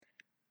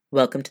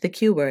Welcome to the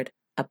Q Word,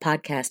 a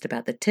podcast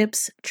about the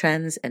tips,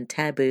 trends, and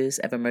taboos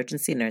of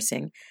emergency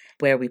nursing,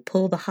 where we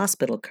pull the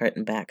hospital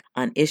curtain back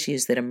on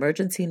issues that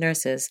emergency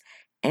nurses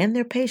and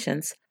their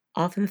patients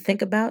often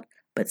think about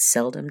but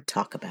seldom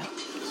talk about.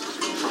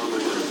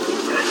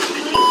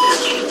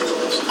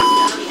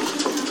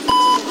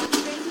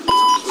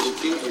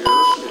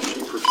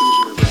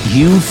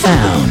 You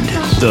found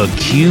the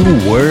Q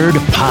Word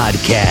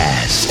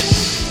Podcast.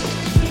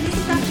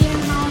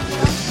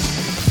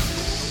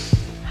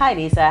 Hi,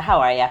 Nyssa.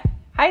 How are you?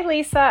 Hi,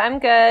 Lisa. I'm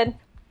good.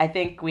 I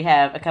think we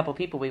have a couple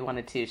people we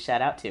wanted to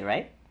shout out to,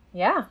 right?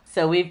 Yeah.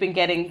 So we've been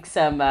getting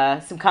some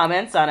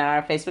comments on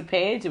our Facebook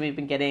page, and we've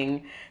been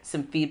getting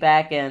some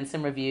feedback and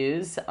some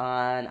reviews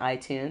on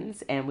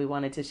iTunes, and we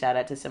wanted to shout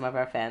out to some of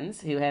our fans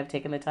who have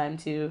taken the time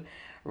to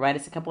write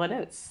us a couple of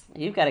notes.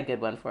 You've got a good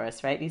one for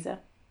us, right, Nyssa?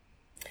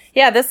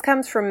 Yeah, this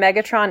comes from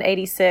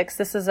Megatron86.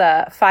 This is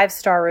a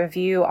 5-star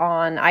review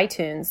on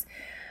iTunes.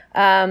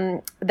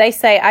 They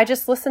say, I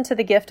just listened to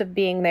The Gift of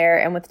Being There,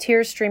 and with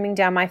tears streaming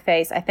down my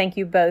face, I thank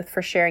you both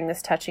for sharing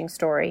this touching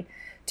story.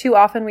 Too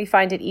often we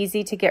find it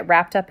easy to get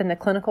wrapped up in the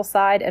clinical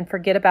side and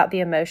forget about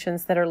the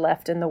emotions that are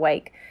left in the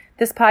wake.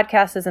 This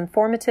podcast is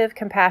informative,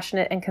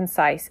 compassionate, and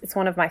concise. It's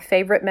one of my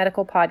favorite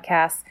medical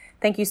podcasts.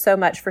 Thank you so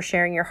much for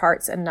sharing your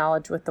hearts and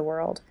knowledge with the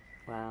world.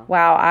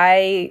 Wow,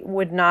 I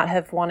would not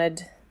have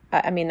wanted...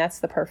 I mean, that's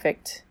the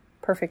perfect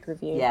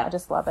review. Yeah, I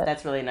just love it.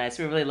 That's really nice.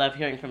 We really love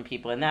hearing from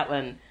people. And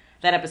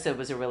that episode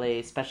was a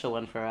really special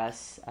one for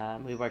us.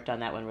 We worked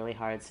on that one really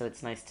hard, so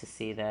it's nice to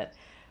see that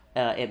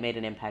it made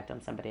an impact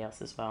on somebody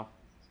else as well.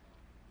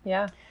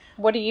 Yeah.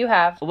 What do you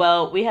have?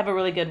 Well, we have a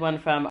really good one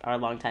from our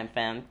longtime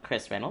fan,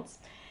 Chris Reynolds.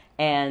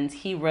 And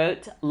he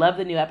wrote, love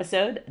the new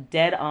episode,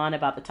 dead on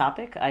about the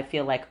topic. I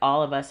feel like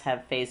all of us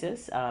have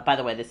phases. By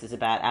the way, this is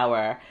about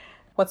our...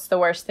 What's the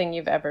worst thing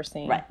you've ever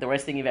seen? Right, the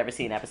worst thing you've ever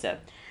seen episode.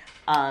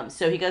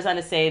 So he goes on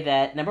to say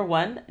that, number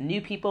 1,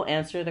 new people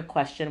answer the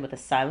question with a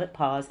silent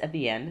pause at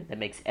the end that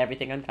makes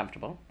everything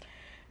uncomfortable.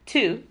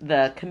 2,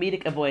 the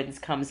comedic avoidance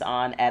comes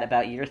on at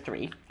about year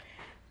 3.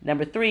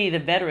 Number 3, the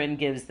veteran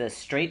gives the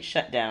straight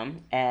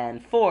shutdown.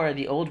 And 4,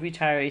 the old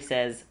retiree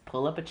says,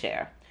 pull up a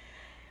chair.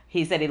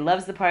 He said he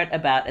loves the part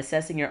about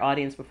assessing your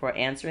audience before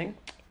answering.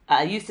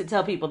 I used to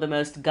tell people the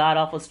most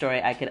god-awful story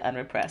I could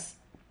unrepress.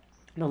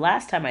 The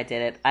last time I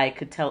did it, I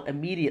could tell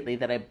immediately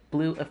that I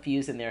blew a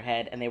fuse in their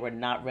head and they were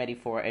not ready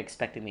for or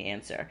expecting the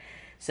answer.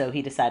 So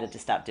he decided to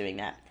stop doing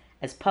that.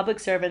 As public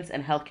servants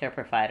and healthcare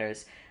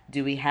providers,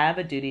 do we have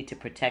a duty to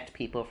protect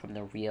people from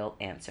the real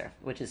answer?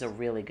 Which is a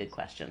really good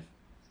question.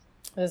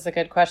 This is a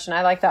good question.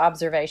 I like the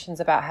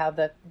observations about how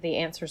the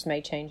answers may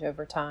change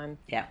over time.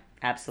 Yeah,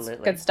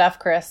 absolutely. Good stuff,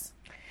 Chris.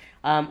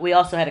 We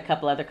also had a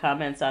couple other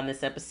comments on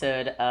this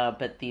episode,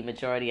 but the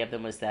majority of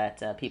them was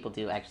that people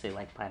do actually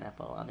like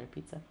pineapple on their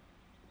pizza.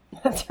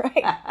 That's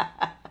right.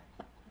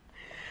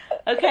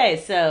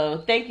 Okay,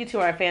 so thank you to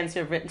our fans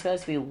who have written to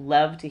us. We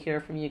love to hear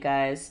from you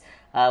guys.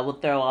 We'll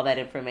throw all that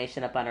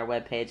information up on our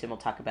webpage, and we'll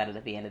talk about it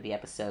at the end of the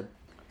episode.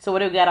 So what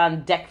do we got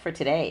on deck for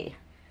today?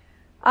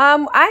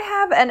 I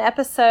have an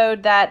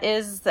episode that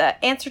is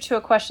the answer to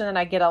a question that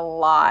I get a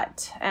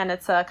lot, and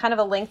it's a kind of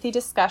a lengthy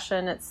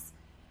discussion. It's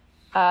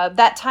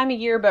that time of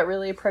year, but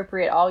really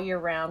appropriate all year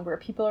round, where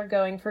people are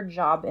going for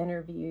job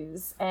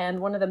interviews.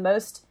 And one of the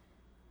most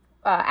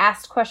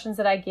asked questions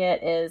that I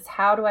get is,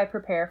 how do I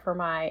prepare for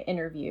my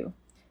interview?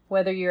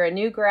 Whether you're a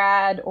new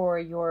grad or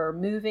you're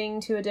moving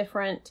to a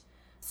different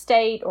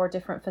state or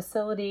different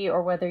facility,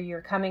 or whether you're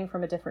coming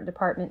from a different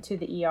department to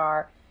the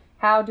ER,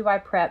 how do I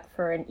prep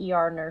for an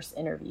ER nurse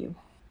interview?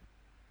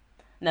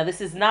 Now, this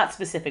is not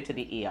specific to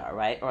the ER,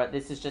 right? Or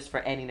this is just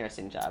for any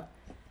nursing job?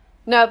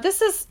 No,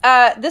 this is,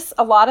 a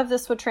lot of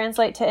this would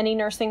translate to any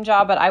nursing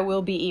job, but I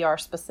will be ER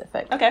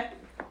specific. Okay.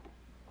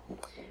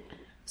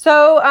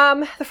 So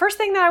the first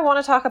thing that I want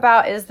to talk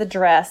about is the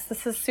dress.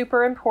 This is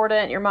super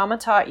important. Your mama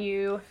taught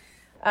you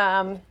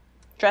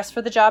dress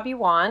for the job you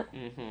want.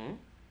 Mm-hmm.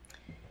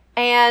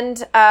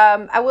 And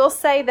I will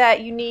say that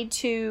you need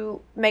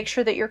to make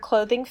sure that your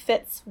clothing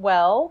fits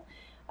well.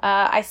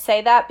 I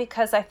say that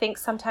because I think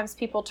sometimes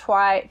people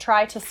try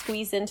to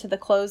squeeze into the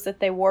clothes that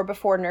they wore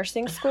before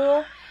nursing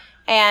school.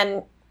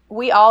 And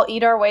we all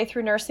eat our way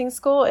through nursing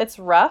school. It's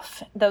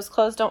rough. Those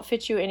clothes don't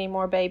fit you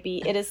anymore,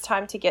 baby. It is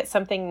time to get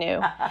something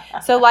new.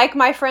 So like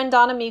my friend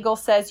Donna Meagle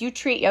says, you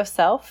treat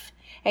yourself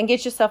and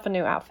get yourself a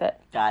new outfit.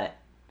 Got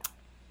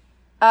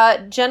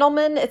it.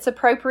 Gentlemen, it's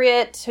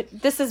appropriate.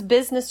 This is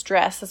business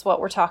dress is what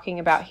we're talking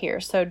about here.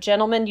 So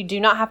gentlemen, you do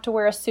not have to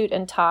wear a suit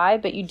and tie,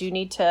 but you do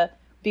need to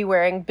be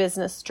wearing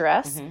business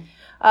dress.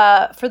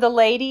 Mm-hmm. For the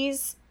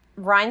ladies,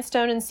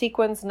 rhinestone and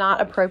sequins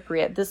not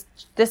appropriate.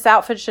 This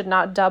outfit should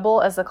not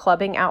double as a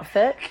clubbing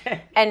outfit.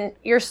 Okay. And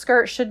your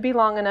skirt should be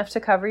long enough to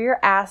cover your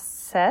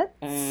assets.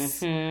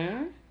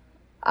 Mm-hmm.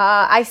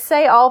 I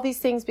say all these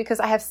things because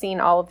I have seen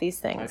all of these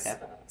things. Okay.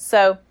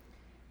 So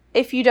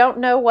if you don't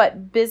know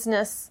what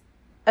business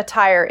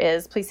attire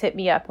is, please hit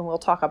me up and we'll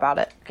talk about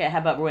it. Okay, how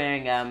about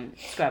wearing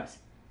scrubs?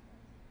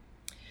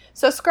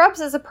 So scrubs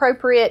is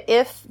appropriate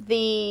if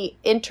the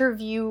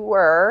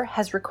interviewer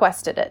has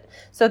requested it.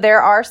 So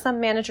there are some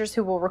managers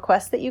who will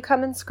request that you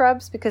come in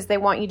scrubs because they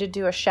want you to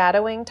do a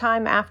shadowing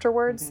time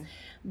afterwards. Mm-hmm.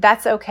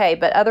 That's okay,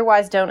 but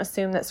otherwise don't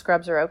assume that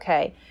scrubs are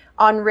okay.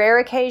 On rare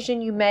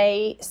occasion, you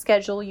may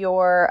schedule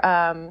your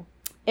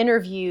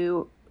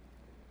interview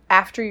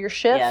after your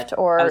shift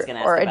or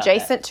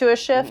adjacent to a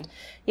shift. Mm-hmm.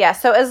 Yeah,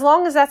 so as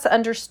long as that's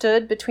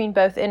understood between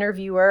both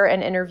interviewer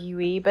and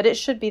interviewee, but it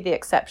should be the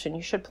exception.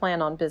 You should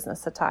plan on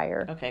business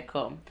attire. Okay,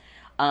 cool.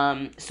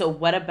 So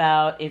what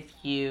about if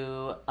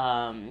you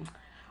are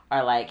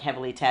like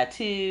heavily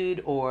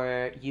tattooed,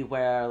 or you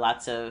wear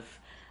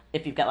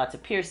if you've got lots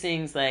of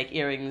piercings, like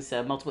earrings,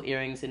 multiple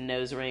earrings and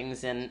nose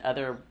rings and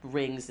other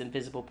rings in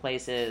visible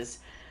places?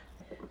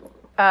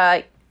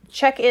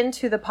 Check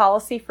into the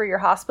policy for your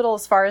hospital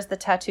as far as the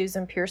tattoos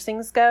and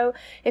piercings go.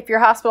 If your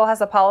hospital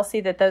has a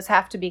policy that those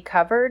have to be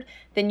covered,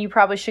 then you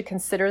probably should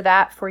consider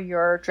that for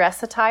your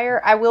dress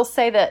attire. I will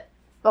say that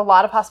a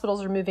lot of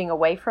hospitals are moving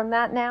away from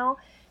that now,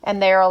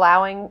 and they're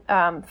allowing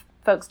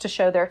folks to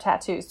show their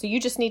tattoos. So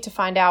you just need to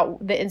find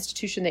out the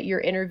institution that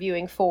you're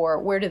interviewing for.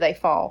 Where do they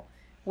fall?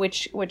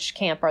 Which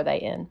camp are they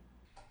in?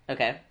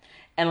 Okay.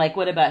 And like,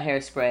 what about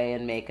hairspray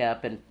and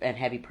makeup and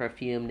heavy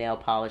perfume, nail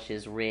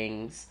polishes,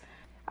 rings?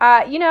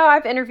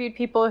 I've interviewed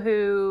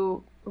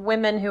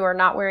women who are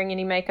not wearing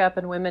any makeup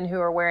and women who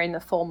are wearing the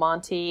full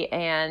Monty,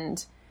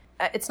 and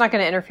it's not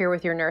going to interfere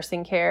with your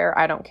nursing care.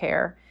 I don't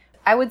care.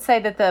 I would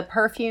say that the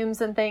perfumes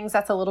and things,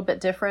 that's a little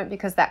bit different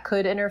because that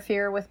could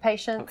interfere with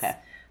patients.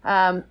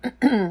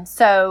 Okay.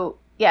 So,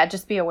 yeah,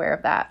 just be aware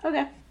of that.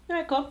 Okay. All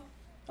right, cool.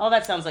 All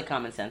that sounds like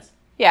common sense.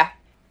 Yeah.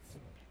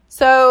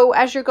 So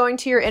as you're going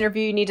to your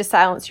interview, you need to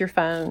silence your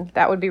phone.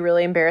 That would be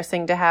really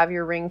embarrassing to have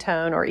your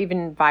ringtone or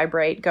even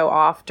vibrate go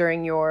off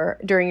during your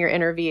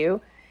interview.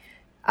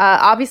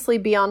 Obviously,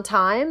 be on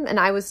time. And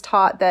I was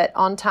taught that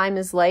on time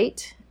is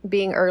late.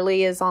 Being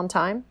early is on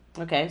time.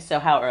 Okay. So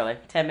how early?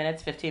 10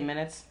 minutes, 15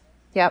 minutes?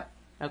 Yep.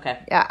 Okay.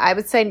 Yeah, I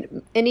would say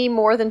any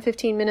more than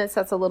 15 minutes,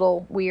 that's a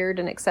little weird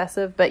and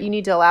excessive, but you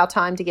need to allow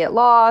time to get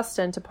lost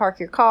and to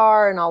park your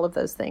car and all of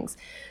those things.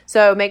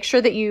 So make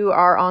sure that you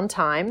are on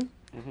time.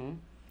 Mm-hmm.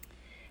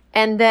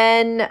 And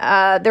then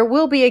there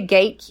will be a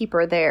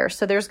gatekeeper there.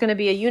 So there's going to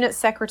be a unit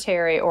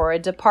secretary or a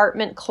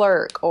department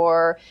clerk,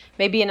 or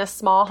maybe in a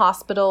small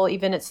hospital,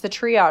 even it's the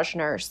triage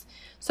nurse.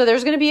 So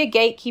there's going to be a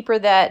gatekeeper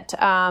that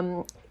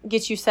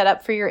gets you set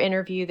up for your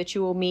interview that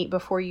you will meet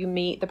before you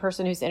meet the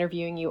person who's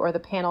interviewing you or the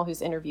panel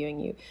who's interviewing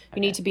you. You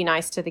need to be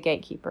nice to the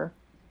gatekeeper.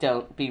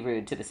 Don't be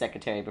rude to the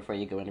secretary before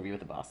you go interview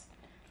with the boss.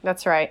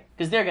 That's right.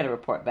 Because they're going to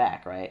report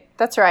back, right?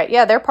 That's right.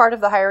 Yeah, they're part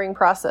of the hiring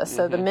process.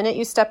 So the minute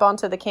you step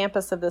onto the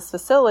campus of this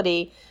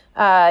facility,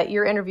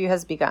 your interview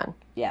has begun.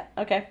 Yeah.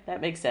 Okay. That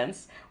makes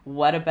sense.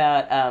 What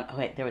about,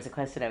 there was a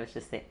question I was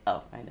just thinking.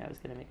 Oh, I know. I was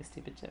going to make a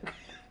stupid joke.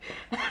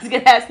 I was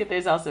going to ask if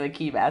there's also a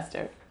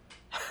keymaster.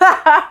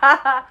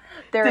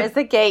 There is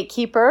a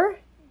gatekeeper.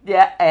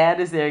 Yeah. And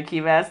is there a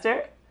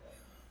keymaster?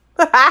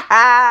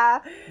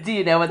 Do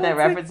you know what that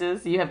reference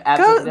is? You have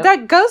absolutely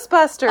that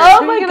Ghostbusters.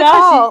 Oh my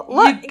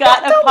gosh, you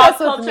got a pop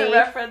culture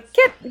reference.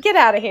 Get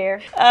out of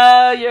here.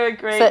 Oh, you're a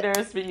great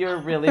nurse, but you're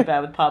really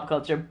bad with pop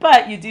culture.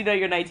 But you do know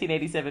your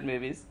 1987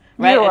 movies,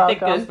 right? You're I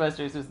think welcome.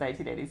 Ghostbusters was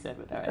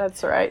 1987. All right.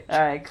 That's right. All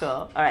right, cool.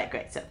 All right,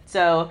 great.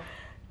 So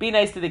be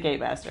nice to the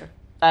gatekeeper.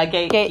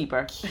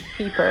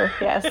 Gatekeeper,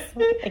 yes.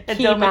 And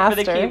don't look for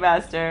the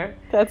keymaster.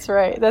 That's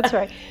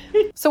right.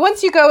 So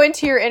once you go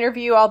into your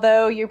interview,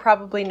 although you're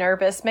probably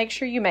nervous, make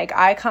sure you make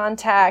eye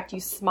contact, you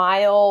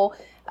smile,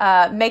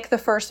 make the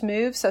first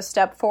move. So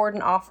step forward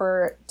and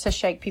offer to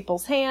shake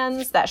people's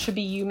hands. That should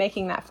be you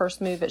making that first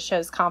move. It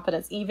shows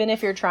confidence, even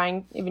if you're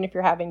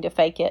having to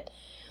fake it.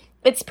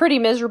 It's pretty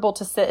miserable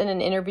to sit in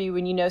an interview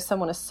when you know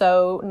someone is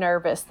so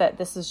nervous that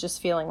this is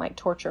just feeling like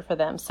torture for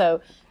them.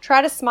 So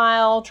try to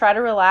smile, try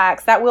to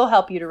relax. That will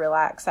help you to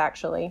relax,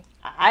 actually.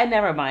 I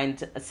never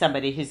mind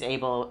somebody who's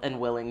able and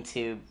willing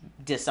to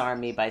disarm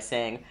me by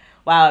saying,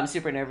 wow, I'm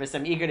super nervous.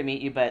 I'm eager to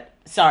meet you, but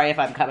sorry if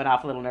I'm coming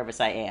off a little nervous.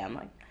 I am.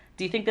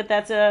 Do you think that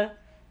that's a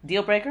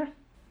deal breaker?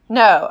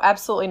 No,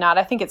 absolutely not.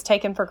 I think it's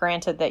taken for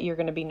granted that you're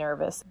going to be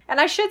nervous.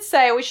 And I should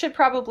say, we should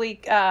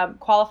probably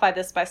qualify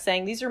this by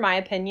saying these are my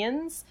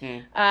opinions.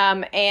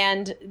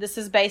 And this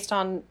is based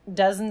on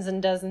dozens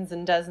and dozens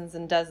and dozens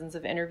and dozens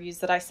of interviews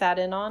that I sat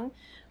in on.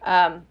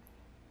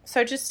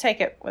 So just take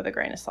it with a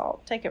grain of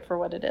salt. Take it for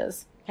what it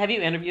is. Have you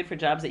interviewed for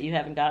jobs that you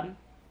haven't gotten?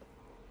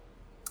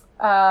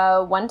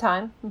 One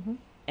time. Mm-hmm.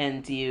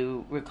 And do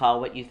you recall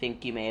what you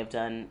think you may have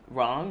done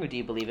wrong, or do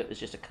you believe it was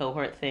just a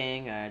cohort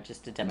thing or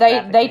just a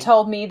demographic They thing?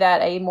 told me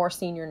that a more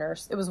senior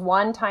nurse. It was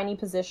one tiny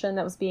position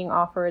that was being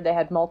offered. They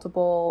had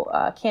multiple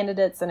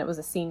candidates, and it was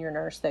a senior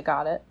nurse that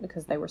got it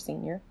because they were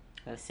senior.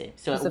 I see.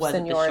 So it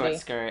wasn't the short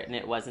skirt, and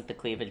it wasn't the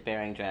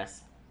cleavage-bearing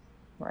dress.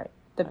 Right.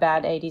 The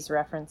bad 80s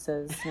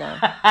references, no.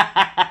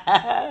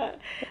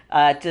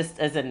 Just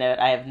as a note,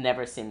 I have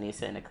never seen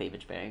Nyssa in a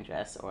cleavage-bearing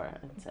dress,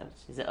 so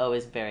she's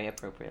always very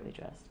appropriately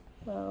dressed.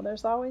 Well,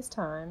 there's always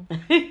time.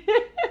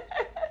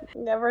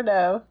 Never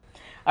know.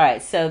 All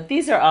right, so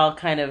these are all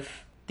kind of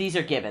These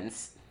are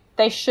givens.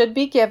 They should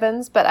be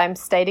givens, but I'm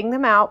stating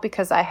them out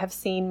because I have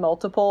seen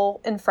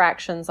multiple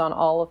infractions on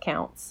all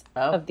accounts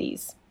of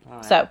these.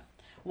 Right. So,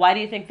 why do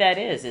you think that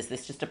is? Is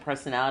this just a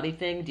personality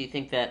thing? Do you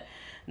think that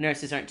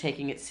nurses aren't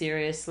taking it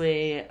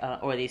seriously,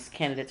 or these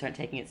candidates aren't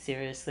taking it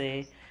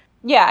seriously?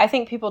 Yeah, I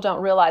think people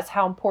don't realize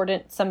how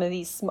important some of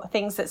these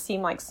things that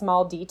seem like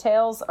small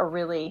details are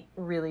really,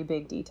 really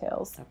big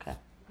details. Okay.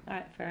 All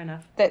right, fair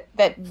enough.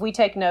 That we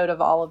take note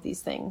of all of these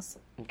things.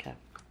 Okay.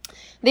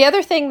 The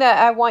other thing that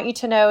I want you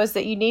to know is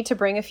that you need to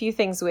bring a few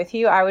things with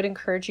you. I would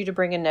encourage you to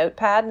bring a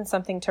notepad and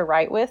something to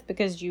write with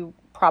because you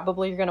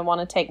probably are going to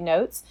want to take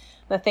notes,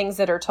 the things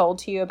that are told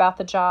to you about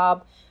the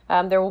job.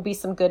 There will be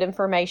some good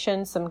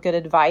information, some good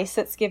advice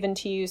that's given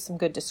to you, some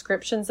good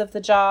descriptions of the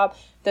job.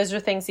 Those are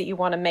things that you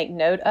want to make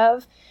note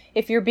of.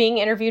 If you're being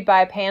interviewed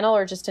by a panel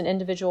or just an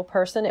individual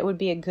person, it would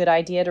be a good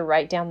idea to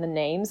write down the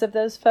names of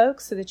those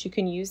folks so that you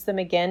can use them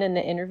again in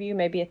the interview,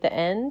 maybe at the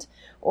end,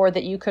 or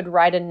that you could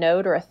write a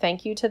note or a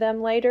thank you to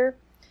them later.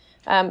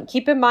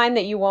 Keep in mind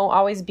that you won't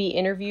always be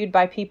interviewed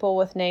by people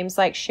with names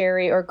like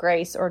Sherry or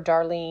Grace or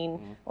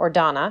Darlene or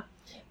Donna.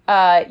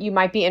 You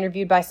might be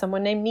interviewed by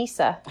someone named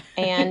Nyssa.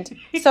 And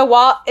so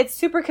while it's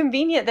super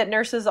convenient that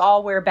nurses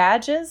all wear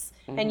badges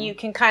and you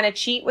can kind of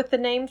cheat with the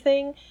name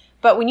thing,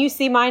 but when you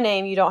see my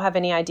name, you don't have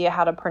any idea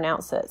how to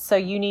pronounce it. So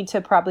you need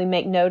to probably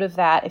make note of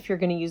that. If you're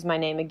going to use my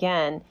name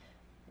again,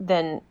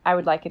 then I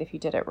would like it if you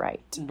did it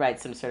right. Write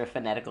some sort of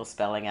phonetical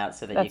spelling out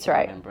so that That's you can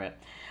right. remember it.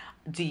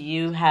 Do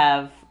you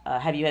have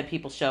you had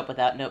people show up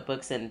without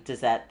notebooks, and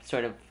does that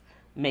sort of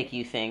make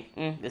you think,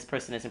 this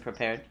person isn't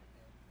prepared?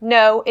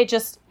 No, it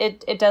does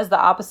the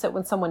opposite.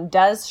 When someone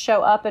does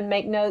show up and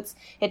make notes,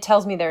 it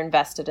tells me they're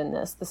invested in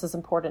this. This is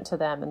important to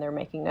them and they're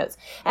making notes.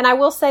 And I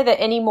will say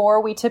that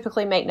anymore, we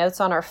typically make notes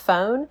on our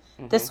phone.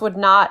 This would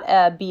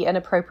not be an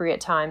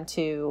appropriate time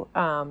to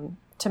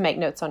make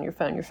notes on your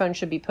phone. Your phone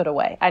should be put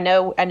away. I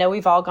know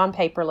we've all gone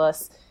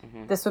paperless.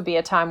 This would be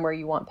a time where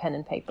you want pen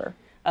and paper.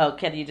 Oh,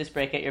 can you just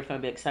break out your phone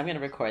and be like, so I'm going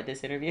to record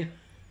this interview?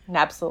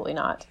 Absolutely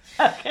not.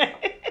 Okay.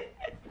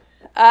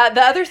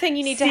 The other thing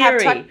you need Siri,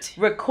 to have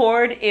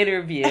record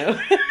interview.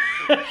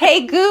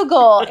 Hey,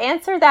 Google,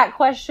 answer that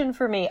question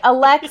for me.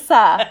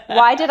 Alexa,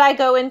 why did I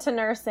go into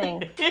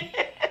nursing?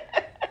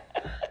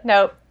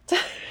 Nope.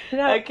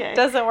 No, Okay. It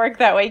doesn't work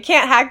that way. You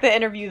can't hack the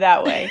interview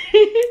that way.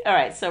 All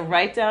right, so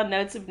write down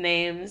notes of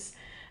names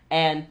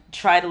and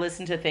try to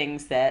listen to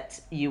things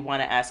that you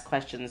want to ask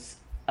questions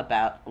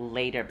about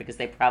later, because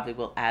they probably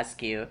will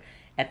ask you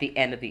at the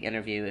end of the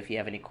interview if you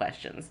have any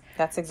questions.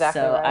 That's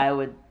exactly so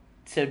right.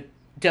 So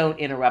don't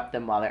interrupt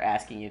them while they're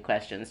asking you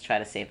questions. Try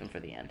to save them for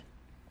the end.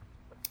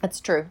 That's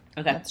true.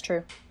 Okay. That's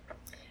true.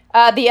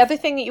 The other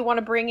thing that you want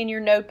to bring in your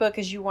notebook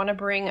is you want to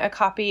bring a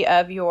copy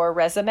of your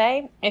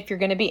resume. If you're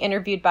going to be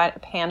interviewed by a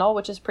panel,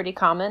 which is pretty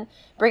common,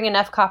 bring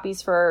enough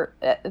copies for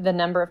the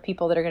number of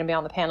people that are going to be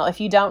on the panel.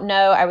 If you don't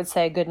know, I would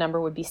say a good number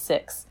would be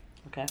 6.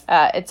 Okay.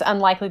 It's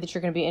unlikely that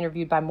you're going to be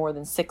interviewed by more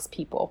than 6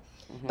 people.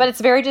 But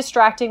it's very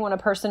distracting when a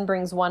person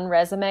brings one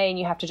resume and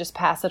you have to just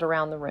pass it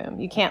around the room.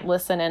 You can't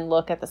listen and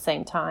look at the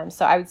same time.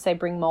 So I would say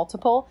bring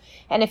multiple.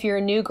 And if you're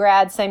a new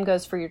grad, same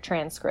goes for your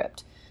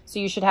transcript. So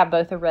you should have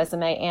both a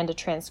resume and a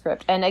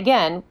transcript. And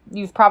again,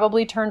 you've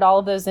probably turned all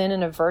of those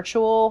in a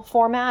virtual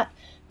format.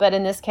 But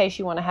in this case,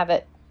 you want to have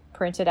it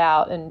printed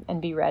out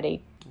and be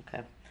ready.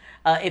 Okay.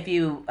 If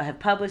you have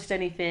published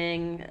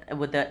anything,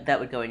 that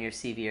would go in your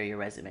CV or your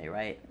resume,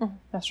 right?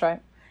 That's right.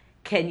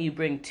 Can you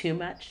bring too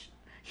much?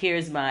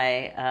 Here's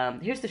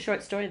the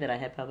short story that I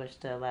had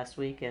published last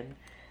week in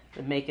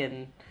the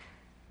Macon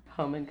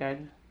Home and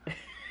Garden.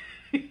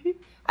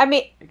 I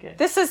mean, Okay.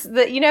 This is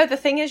the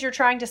thing is you're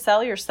trying to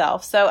sell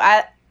yourself. So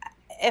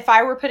if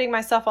I were putting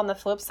myself on the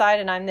flip side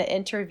and I'm the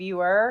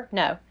interviewer,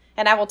 no.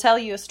 And I will tell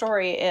you a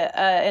story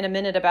in a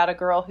minute about a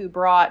girl who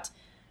brought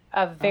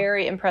a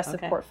very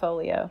impressive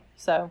portfolio.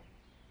 So,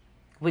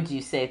 would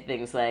you say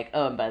things like,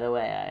 "Oh, and by the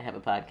way, I have a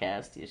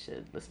podcast. You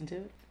should listen to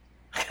it"?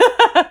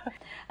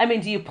 I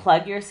mean, do you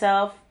plug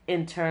yourself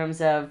in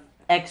terms of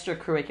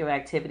extracurricular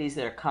activities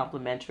that are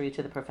complementary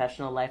to the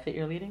professional life that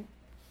you're leading?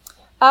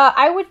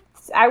 I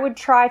would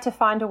try to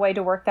find a way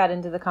to work that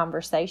into the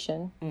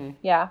conversation.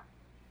 Yeah.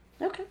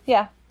 Okay.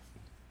 Yeah.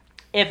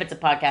 If it's a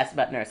podcast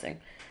about nursing.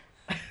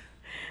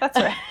 That's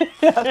right.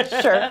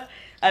 Yeah, sure.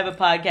 I have a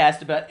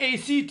podcast about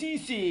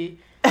ACTC.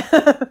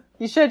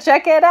 You should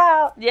check it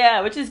out.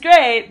 Yeah, which is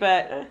great,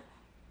 but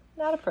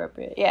Not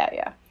appropriate.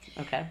 Yeah.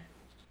 okay.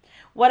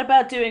 What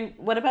about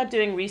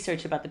doing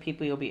research about the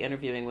people you'll be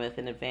interviewing with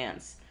in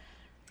advance?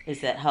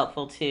 Is that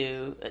helpful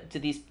to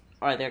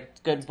are there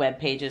good web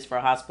pages for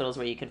hospitals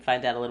where you can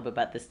find out a little bit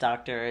about this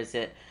doctor? Is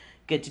it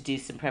good to do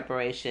some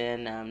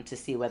preparation to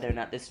see whether or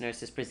not this nurse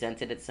has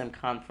presented at some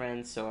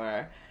conference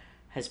or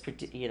has,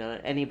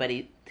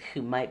 anybody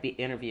who might be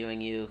interviewing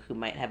you who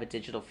might have a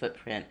digital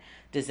footprint?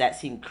 Does that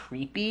seem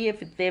creepy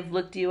if they've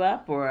looked you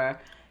up, or?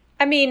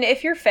 I mean,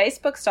 if you're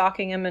Facebook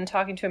stalking them and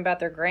talking to them about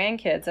their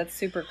grandkids, that's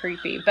super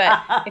creepy.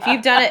 But if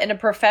you've done it in a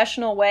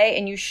professional way,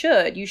 and you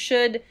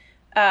should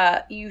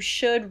you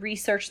should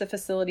research the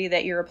facility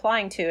that you're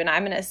applying to. And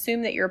I'm going to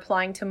assume that you're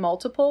applying to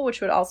multiple,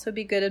 which would also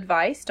be good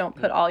advice. Don't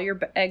put all your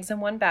eggs in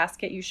one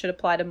basket. You should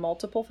apply to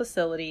multiple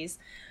facilities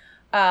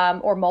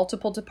or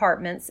multiple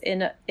departments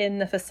in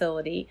the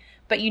facility.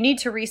 But you need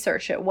to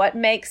research it. What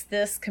makes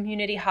this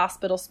community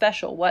hospital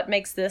special? What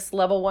makes this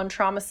level 1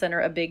 trauma center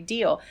a big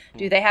deal?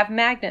 Do they have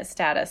magnet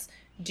status?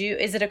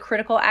 Is it a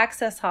critical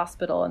access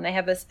hospital? And they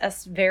have a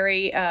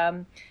very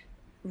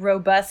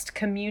robust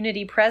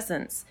community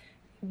presence.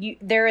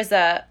 There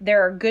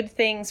are good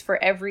things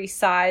for every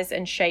size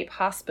and shape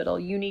hospital.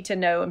 You need to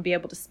know and be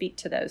able to speak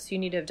to those. So you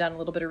need to have done a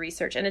little bit of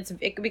research. And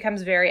it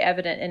becomes very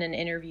evident in an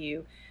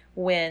interview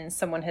when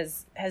someone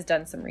has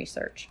done some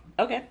research.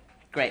 Okay,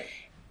 great.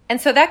 And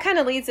so that kind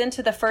of leads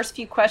into the first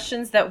few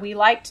questions that we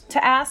liked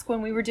to ask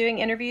when we were doing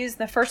interviews.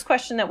 The first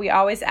question that we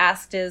always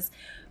asked is,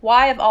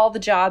 why of all the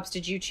jobs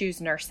did you choose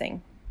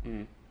nursing?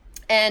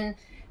 And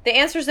the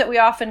answers that we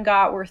often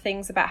got were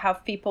things about how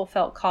people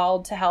felt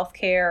called to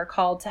healthcare,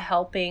 called to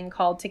helping,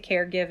 called to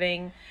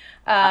caregiving.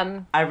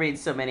 I read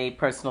so many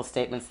personal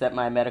statements that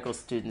my medical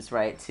students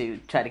write to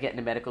try to get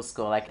into medical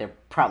school. Like, they're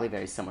probably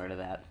very similar to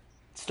that.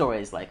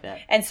 Stories like that.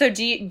 And so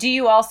do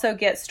you also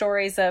get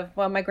stories of,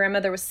 well, my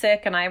grandmother was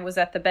sick and I was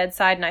at the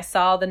bedside and I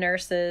saw the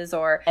nurses,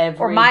 or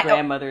my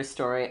grandmother's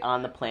story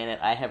on the planet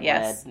I have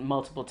read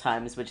multiple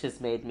times, which has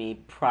made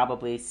me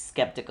probably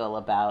skeptical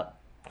about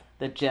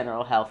the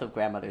general health of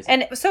grandmothers.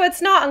 And so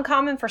it's not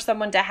uncommon for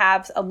someone to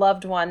have a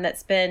loved one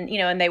that's been,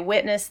 and they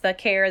witnessed the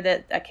care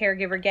that a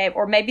caregiver gave,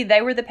 or maybe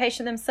they were the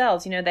patient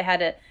themselves. They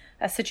had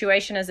a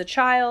situation as a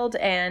child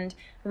and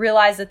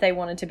realized that they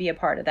wanted to be a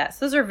part of that.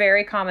 So those are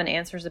very common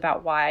answers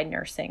about why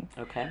nursing.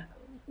 Okay.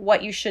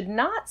 What you should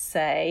not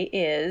say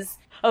is...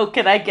 Oh,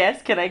 can I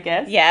guess?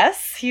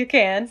 Yes, you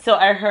can. So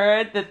I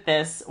heard that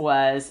this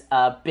was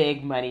a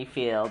big money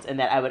field and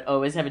that I would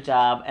always have a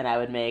job and I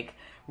would make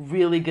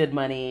really good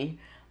money,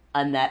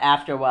 and that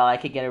after a while I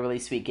could get a really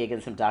sweet gig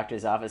in some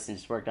doctor's office and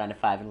just work 9 to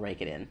 5 and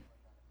rake it in.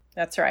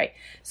 That's right.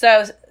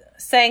 So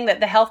saying that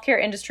the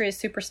healthcare industry is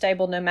super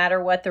stable no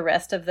matter what the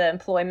rest of the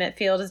employment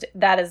field is,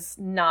 that is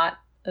not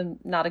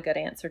a good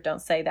answer.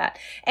 Don't say that.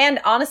 And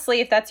honestly,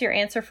 if that's your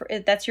answer,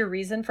 if that's your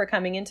reason for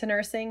coming into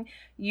nursing,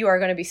 you are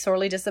going to be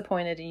sorely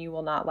disappointed and you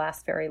will not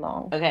last very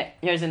long. Okay,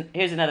 here's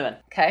another one.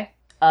 Okay.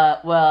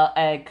 Well,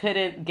 I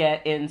couldn't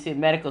get into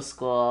medical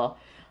school,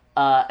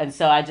 and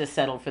so I just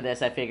settled for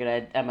this. I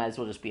figured I might as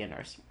well just be a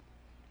nurse.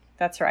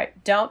 That's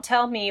right. Don't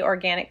tell me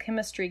organic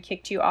chemistry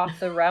kicked you off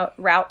the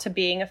route to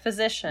being a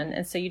physician,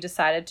 and so you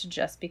decided to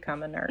just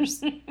become a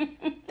nurse.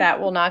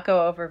 That will not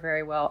go over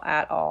very well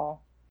at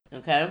all.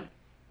 Okay.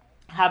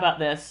 How about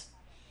this?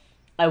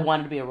 I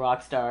wanted to be a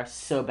rock star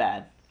so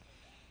bad.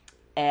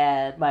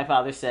 And my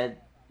father said,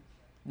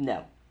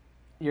 no,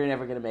 you're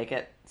never going to make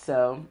it.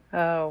 So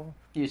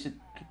you should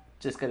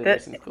just go to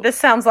nursing school. This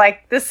sounds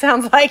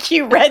like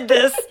you read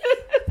this.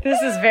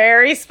 This is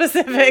very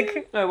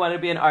specific. I wanted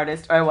to be an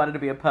artist, or I wanted to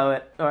be a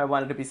poet, or I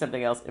wanted to be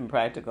something else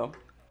impractical.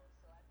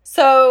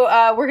 So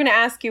we're going to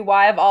ask you,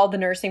 why of all the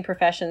nursing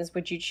professions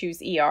would you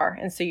choose ER?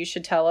 And so you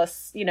should tell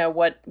us,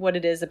 what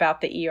it is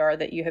about the ER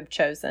that you have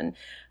chosen.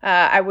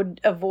 I would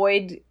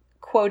avoid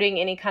quoting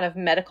any kind of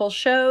medical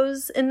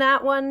shows in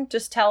that one.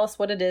 Just tell us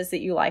what it is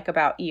that you like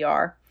about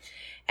ER.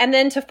 And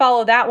then to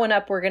follow that one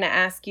up, we're going to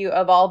ask you,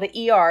 of all the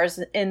ERs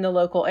in the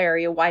local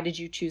area, why did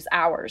you choose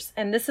ours?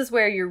 And this is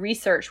where your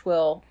research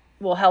will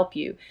help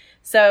you.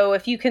 So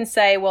if you can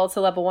say, well, it's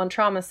a level 1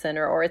 trauma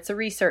center, or it's a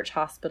research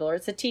hospital, or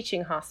it's a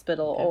teaching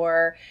hospital, okay,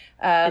 or...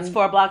 it's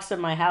 4 blocks from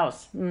my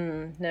house.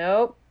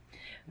 Nope.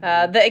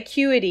 The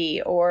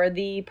acuity, or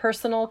the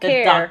personal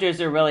care. The doctors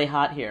are really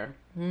hot here.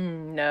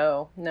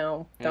 No,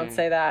 don't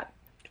say that.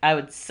 I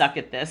would suck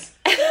at this.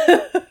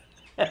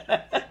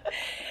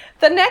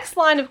 The next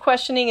line of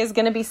questioning is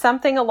going to be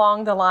something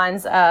along the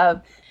lines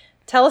of,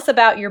 tell us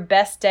about your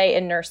best day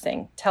in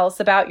nursing. Tell us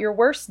about your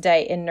worst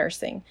day in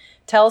nursing.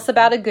 Tell us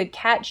about a good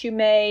catch you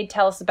made.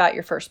 Tell us about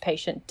your first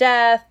patient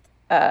death.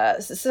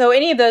 So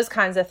any of those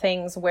kinds of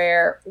things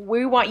where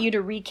we want you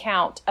to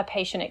recount a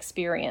patient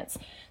experience.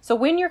 So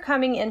when you're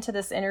coming into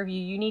this interview,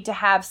 you need to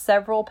have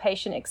several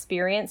patient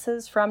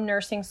experiences from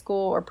nursing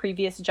school or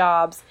previous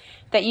jobs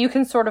that you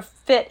can sort of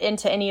fit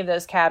into any of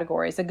those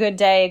categories. A good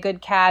day, a good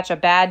catch, a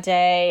bad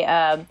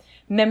day,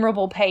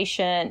 memorable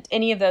patient,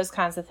 any of those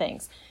kinds of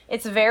things.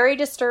 It's very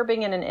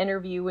disturbing in an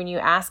interview when you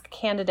ask a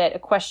candidate a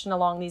question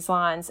along these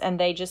lines and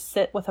they just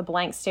sit with a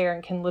blank stare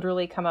and can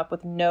literally come up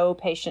with no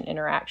patient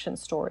interaction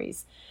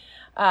stories.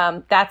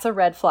 That's a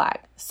red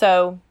flag.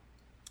 So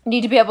you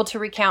need to be able to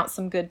recount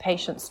some good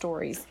patient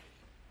stories.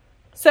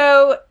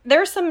 So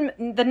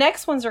the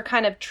next ones are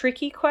kind of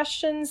tricky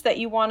questions that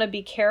you want to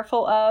be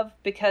careful of,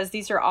 because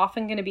these are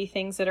often going to be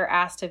things that are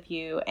asked of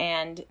you,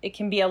 and it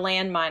can be a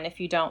landmine if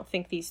you don't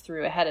think these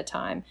through ahead of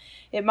time.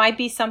 It might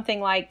be something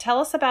like, tell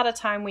us about a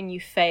time when you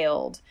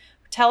failed.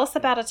 Tell us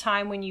about a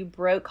time when you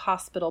broke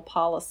hospital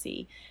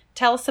policy.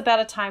 Tell us about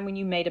a time when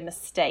you made a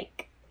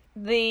mistake.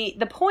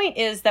 The point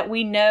is that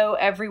we know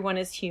everyone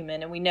is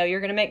human, and we know you're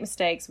going to make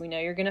mistakes. We know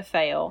you're going to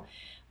fail.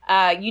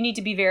 you need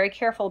to be very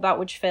careful about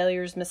which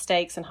failures,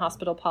 mistakes, and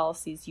hospital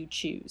policies you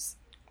choose.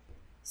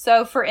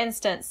 So, for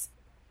instance,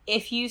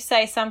 if you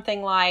say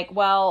something like,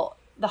 well,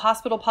 the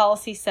hospital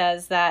policy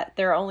says that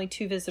there are only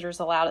 2 visitors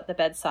allowed at the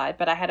bedside,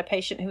 but I had a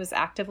patient who was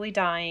actively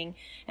dying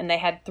and they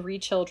had 3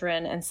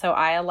 children, and so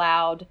I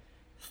allowed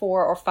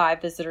 4 or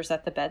 5 visitors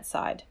at the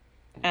bedside.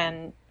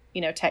 And,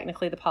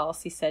 technically the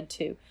policy said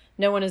 2.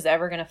 No one is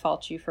ever going to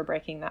fault you for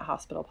breaking that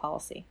hospital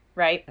policy,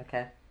 right?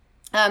 Okay.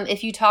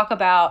 If you talk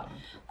about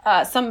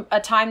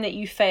a time that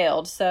you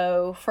failed,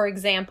 so for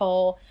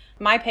example,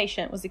 my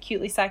patient was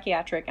acutely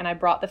psychiatric and I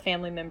brought the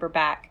family member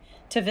back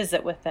to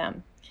visit with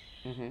them.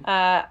 Mm-hmm.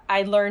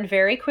 I learned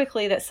very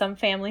quickly that some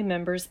family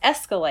members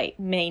escalate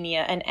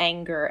mania and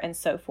anger and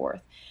so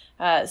forth.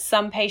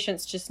 Some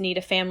patients just need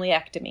a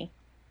familyectomy.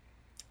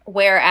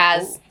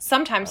 Whereas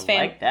sometimes I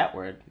like that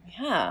word.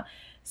 Yeah.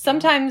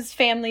 Sometimes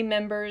family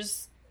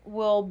members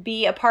will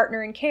be a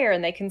partner in care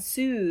and they can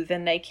soothe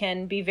and they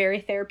can be very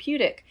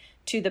therapeutic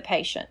to the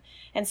patient.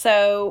 And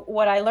so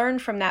what I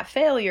learned from that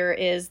failure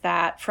is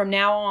that from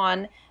now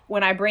on,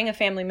 when I bring a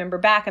family member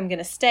back, I'm going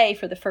to stay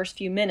for the first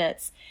few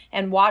minutes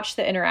and watch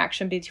the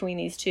interaction between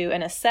these two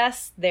and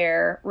assess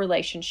their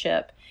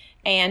relationship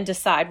and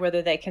decide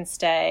whether they can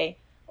stay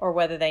or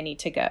whether they need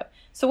to go.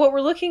 So what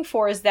we're looking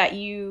for is that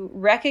you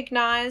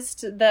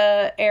recognized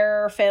the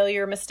error,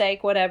 failure,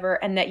 mistake, whatever,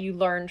 and that you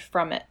learned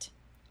from it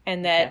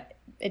and that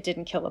it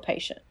didn't kill a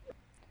patient.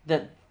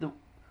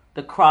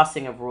 The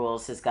crossing of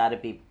rules has got to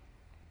be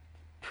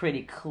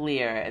pretty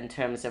clear in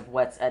terms of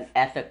what's an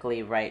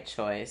ethically right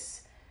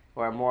choice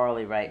or a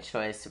morally right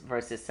choice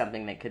versus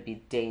something that could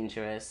be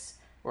dangerous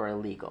or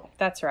illegal.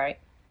 That's right.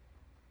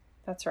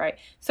 That's right.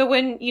 So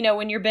when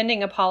you're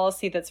bending a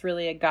policy that's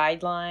really a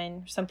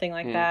guideline or something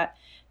like that,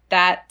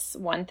 that's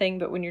one thing.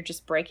 But when you're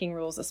just breaking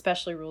rules,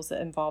 especially rules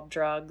that involve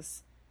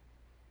drugs,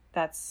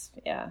 that's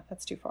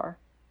too far.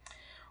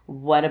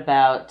 What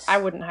about... I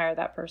wouldn't hire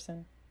that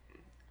person.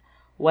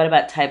 What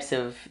about types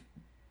of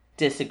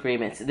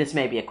disagreements? This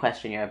may be a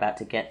question you're about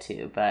to get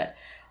to, but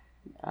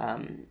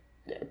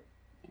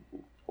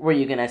were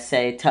you going to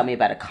say, tell me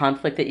about a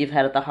conflict that you've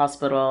had at the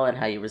hospital and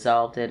how you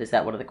resolved it? Is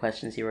that one of the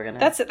questions you were going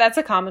to... That's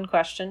a common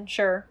question,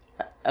 sure.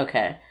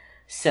 Okay.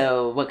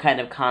 So what kind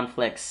of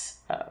conflicts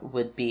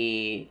would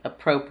be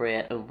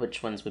appropriate and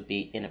which ones would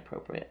be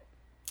inappropriate?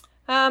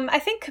 I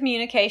think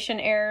communication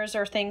errors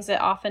are things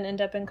that often end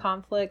up in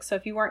conflict. So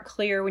if you weren't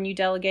clear when you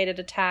delegated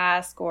a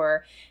task,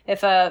 or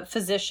if a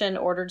physician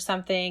ordered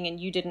something and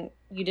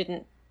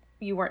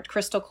you weren't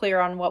crystal clear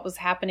on what was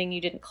happening,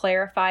 you didn't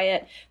clarify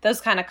it,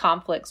 those kind of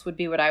conflicts would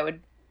be what I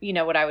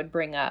would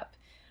bring up.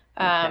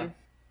 Okay.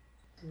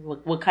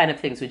 What kind of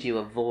things would you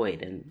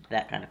avoid in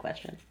that kind of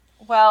question?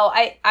 Well,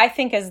 I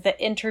think as the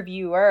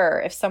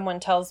interviewer, if someone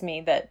tells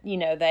me that,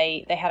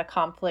 they had a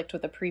conflict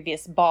with a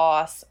previous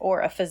boss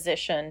or a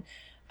physician,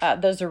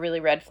 those are really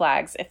red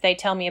flags. If they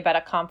tell me about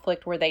a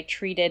conflict where they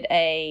treated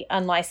a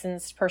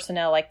unlicensed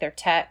personnel like their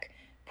tech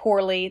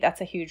poorly,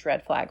 that's a huge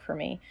red flag for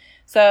me.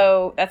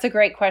 So that's a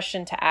great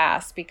question to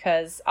ask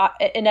because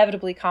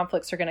inevitably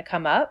conflicts are going to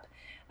come up.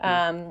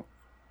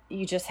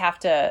 You just have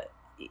to,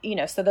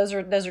 so those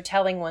are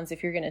telling ones.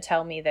 If you're going to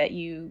tell me that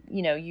you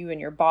and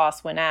your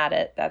boss went at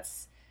it,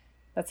 that's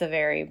a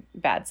very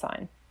bad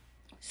sign.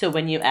 So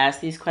when you ask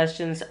these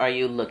questions, are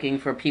you looking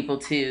for people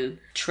to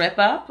trip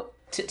up,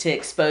 to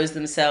expose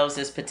themselves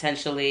as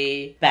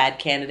potentially bad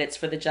candidates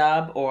for the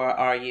job?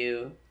 Or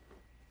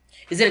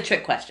is it a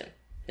trick question,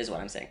 is what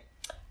I'm saying?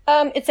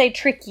 It's a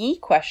tricky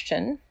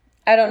question.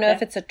 I don't know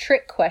if it's a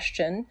trick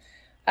question,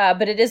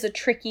 but it is a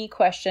tricky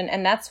question.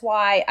 And that's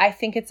why I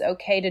think it's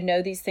okay to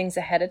know these things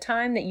ahead of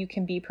time, that you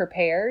can be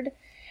prepared.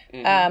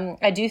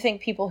 Mm-hmm. I do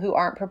think people who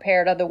aren't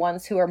prepared are the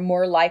ones who are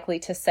more likely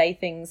to say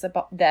things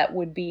that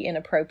would be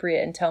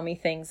inappropriate and tell me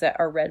things that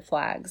are red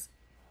flags.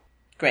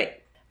 Great.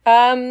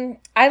 I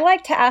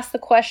like to ask the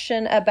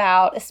question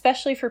about,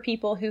 especially for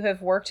people who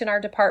have worked in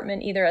our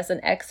department, either as an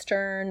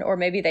extern or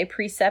maybe they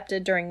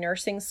precepted during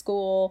nursing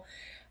school.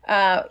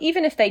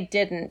 Even if they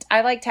didn't,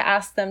 I like to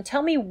ask them,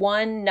 tell me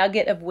one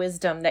nugget of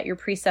wisdom that your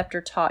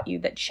preceptor taught you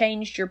that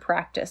changed your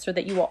practice or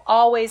that you will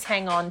always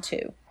hang on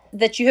to,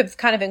 that you have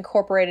kind of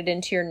incorporated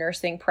into your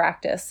nursing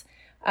practice.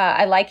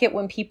 I like it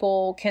when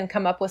people can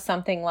come up with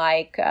something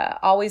like,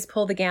 always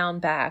pull the gown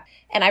back.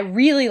 And I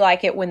really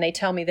like it when they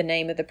tell me the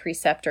name of the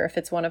preceptor, if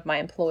it's one of my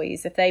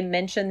employees. If they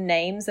mention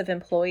names of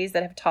employees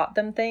that have taught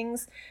them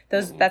things,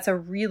 that's a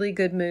really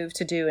good move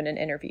to do in an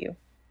interview.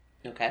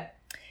 Okay.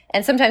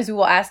 And sometimes we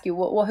will ask you,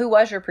 well, who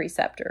was your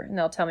preceptor? And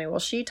they'll tell me, well,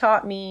 she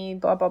taught me,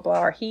 blah, blah, blah.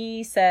 Or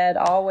he said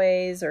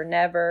always or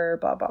never,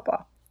 blah, blah,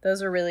 blah.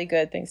 Those are really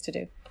good things to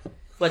do.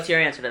 What's your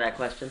answer to that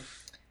question?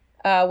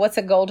 What's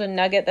a golden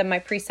nugget that my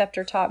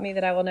preceptor taught me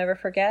that I will never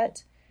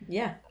forget?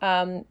 Yeah.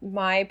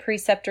 My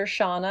preceptor,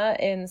 Shauna,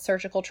 in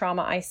surgical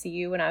trauma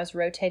ICU, when I was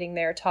rotating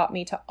there, taught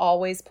me to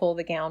always pull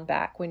the gown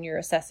back when you're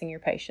assessing your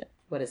patient.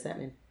 What does that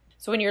mean?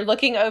 So when you're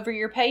looking over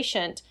your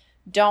patient,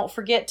 don't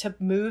forget to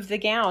move the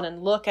gown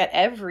and look at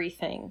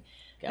everything.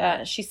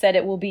 She said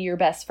it will be your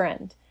best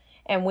friend.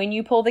 And when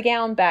you pull the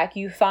gown back,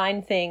 you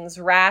find things,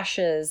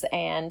 rashes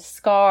and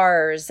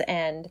scars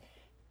and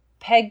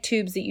peg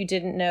tubes that you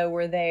didn't know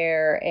were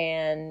there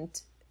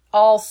and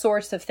all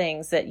sorts of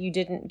things that you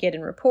didn't get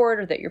in report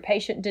or that your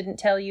patient didn't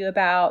tell you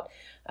about.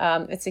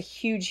 It's a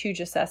huge, huge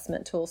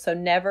assessment tool. So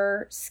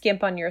never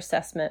skimp on your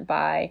assessment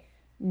by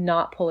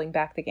not pulling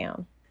back the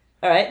gown.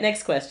 All right,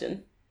 next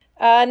question.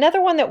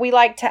 Another one that we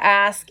like to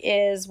ask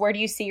is, where do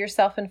you see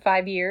yourself in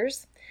 5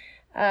 years?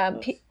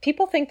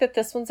 People think that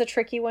this one's a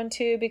tricky one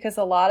too, because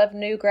a lot of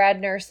new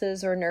grad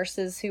nurses or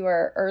nurses who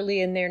are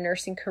early in their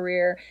nursing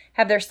career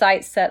have their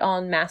sights set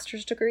on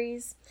master's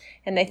degrees.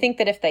 And they think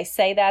that if they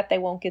say that, they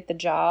won't get the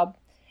job.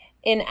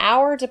 In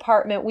our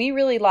department, we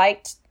really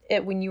liked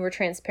it when you were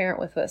transparent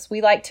with us.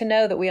 We like to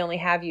know that we only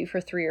have you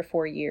for 3 or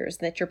 4 years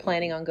and that you're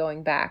planning on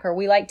going back. Or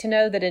we like to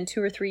know that in 2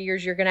 or 3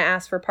 years, you're going to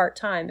ask for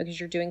part-time because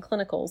you're doing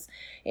clinicals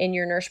in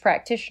your nurse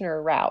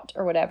practitioner route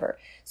or whatever.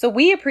 So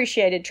we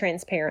appreciated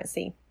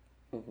transparency.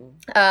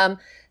 Mm-hmm.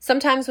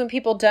 Sometimes when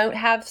people don't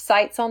have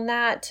sights on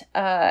that,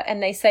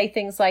 and they say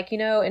things like,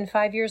 in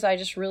 5 years, I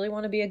just really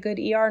want to be a good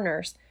ER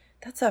nurse.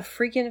 That's a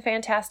freaking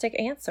fantastic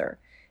answer.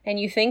 And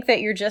you think that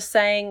you're just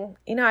saying,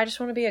 I just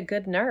want to be a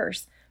good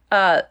nurse.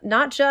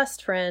 Not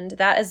just, friend.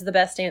 That is the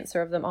best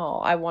answer of them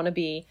all. I want to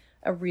be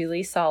a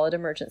really solid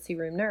emergency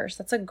room nurse.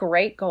 That's a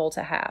great goal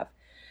to have.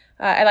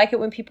 I like it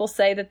when people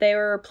say that they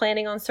were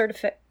planning on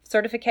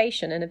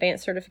certification and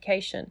advanced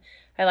certification.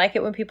 I like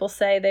it when people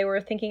say they were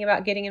thinking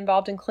about getting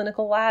involved in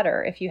clinical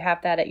ladder if you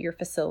have that at your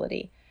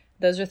facility.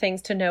 Those are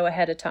things to know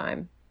ahead of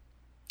time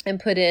and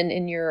put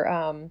in your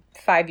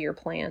 5-year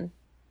plan.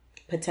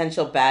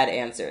 Potential bad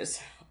answers.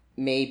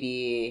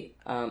 Maybe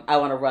I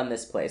want to run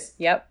this place.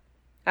 Yep.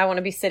 I want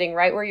to be sitting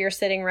right where you're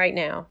sitting right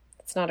now.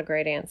 It's not a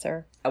great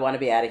answer. I want to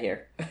be out of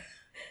here.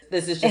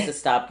 This is just a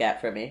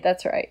stopgap for me.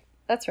 That's right.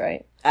 That's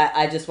right.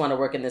 I just want to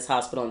work in this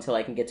hospital until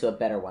I can get to a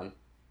better one.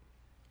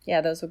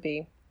 Yeah, those would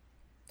be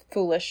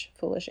foolish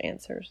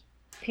answers.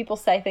 People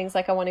say things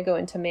like, I want to go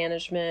into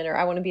management or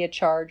I want to be a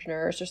charge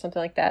nurse or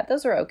something like that.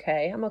 Those are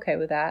okay. I'm okay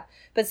with that.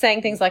 But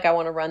saying things like, I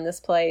want to run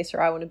this place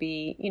or I want to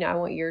be, I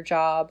want your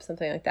job,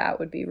 something like that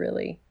would be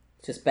really...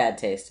 Just bad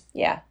taste.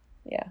 Yeah.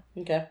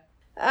 Okay.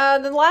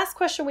 The last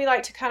question we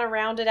like to kind of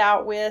round it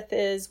out with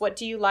is, what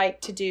do you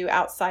like to do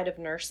outside of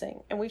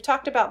nursing? And we've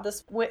talked about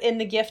this in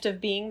the gift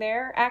of being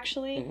there,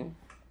 actually. Mm-hmm.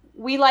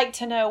 We like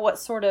to know what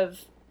sort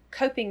of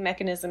coping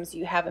mechanisms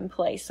you have in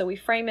place. So we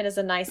frame it as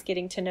a nice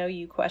getting to know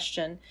you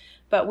question,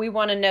 but we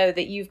want to know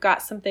that you've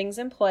got some things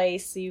in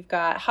place. You've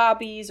got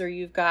hobbies or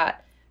you've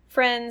got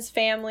friends,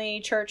 family,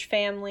 church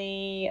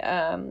family,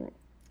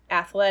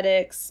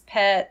 athletics,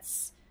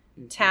 pets,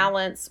 mm-hmm.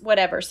 talents,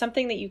 whatever,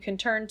 something that you can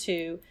turn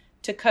to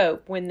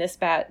cope when this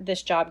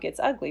job gets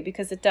ugly,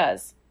 because it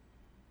does.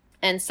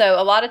 And so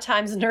a lot of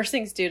times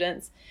nursing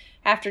students,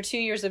 after 2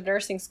 years of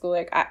nursing school,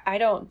 like, I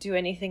don't do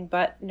anything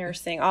but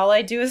nursing. All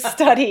I do is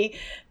study.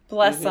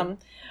 Bless mm-hmm. them.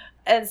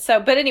 And so,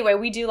 but anyway,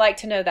 we do like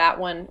to know that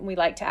one. We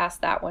like to ask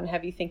that one.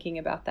 Have you thinking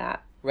about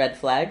that? Red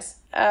flags?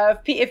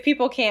 If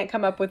people can't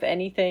come up with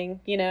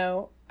anything,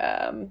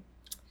 I'm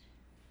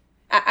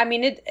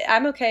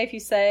okay if you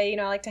say,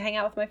 I like to hang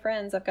out with my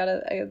friends. I'm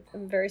a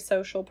very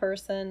social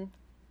person.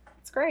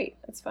 It's great.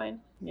 It's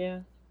fine. Yeah.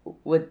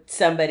 Would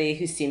somebody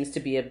who seems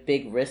to be a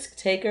big risk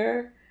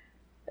taker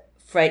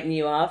frighten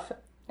you off?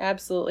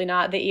 Absolutely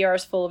not. The ER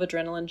is full of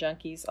adrenaline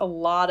junkies. A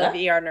lot of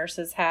ER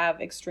nurses have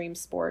extreme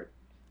sport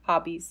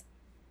hobbies.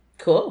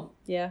 Cool.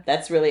 Yeah.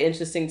 That's really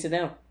interesting to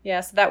know. Yeah,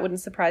 so that wouldn't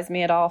surprise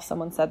me at all if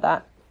someone said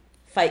that.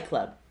 Fight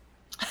Club.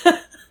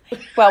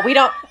 Well, we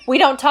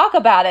don't talk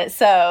about it,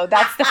 so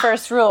that's the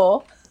first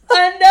rule.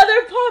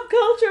 Another pop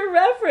culture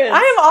reference.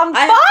 I am on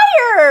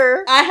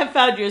fire. I have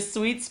found your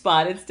sweet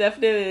spot. It's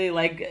definitely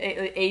like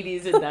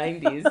 80s and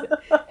 90s.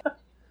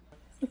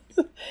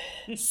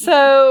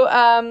 So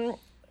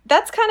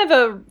that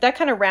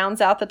kind of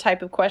rounds out the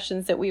type of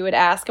questions that we would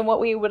ask. And what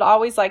we would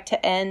always like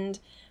to end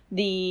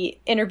the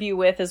interview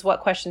with is,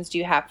 what questions do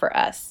you have for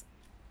us?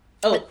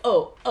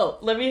 Oh,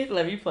 let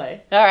me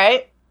play. All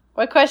right.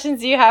 What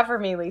questions do you have for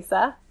me,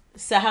 Lisa?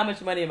 So how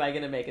much money am I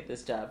going to make at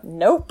this job?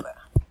 Nope.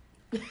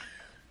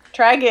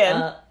 Try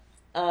again.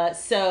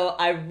 So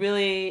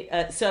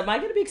am I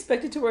going to be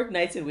expected to work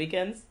nights and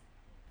weekends?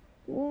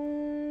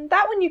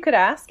 That one you could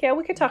ask. Yeah,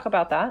 we could talk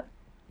about that.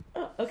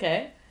 Oh,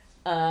 okay.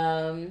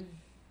 So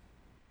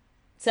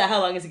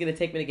how long is it going to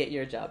take me to get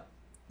your job?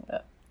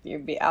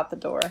 You'd be out the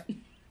door.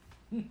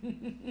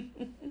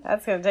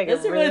 That's going to take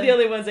Those are one of the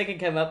only ones I can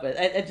come up with.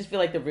 I just feel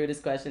like the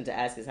rudest question to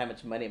ask is, how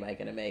much money am I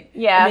going to make?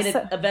 Yeah. I mean,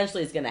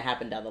 eventually it's going to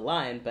happen down the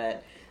line,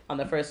 but on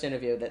the first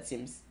interview, that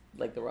seems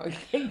like the wrong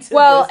thing to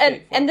Well,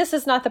 and this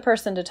is not the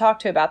person to talk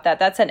to about that.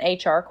 That's an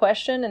HR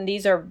question, and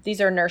these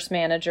are nurse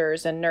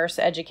managers and nurse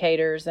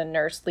educators and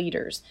nurse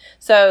leaders.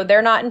 So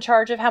they're not in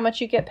charge of how much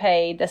you get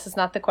paid. This is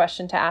not the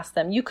question to ask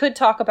them. You could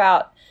talk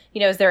about,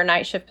 is there a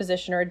night shift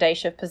position or a day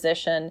shift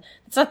position?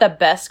 It's not the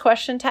best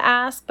question to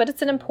ask, but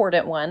it's an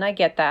important one. I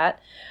get that.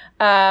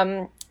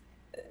 And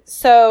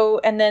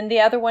then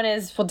the other one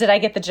is, well, did I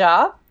get the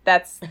job?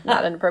 that's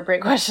not an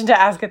appropriate question to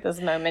ask at this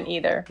moment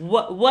either.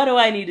 What do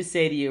I need to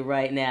say to you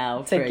right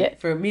now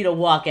for me to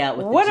walk out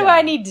with what the do job?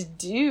 I need to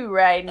do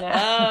right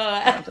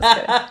now? I'm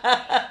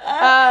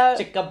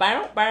just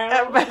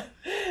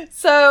kidding.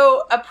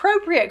 So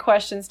appropriate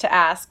questions to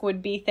ask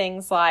would be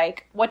things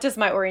like, what does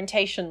my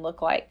orientation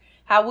look like?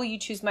 How will you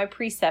choose my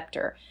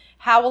preceptor?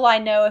 How will I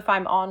know if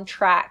I'm on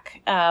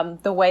track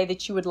the way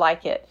that you would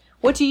like it?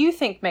 What do you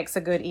think makes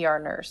a good ER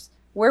nurse?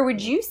 Where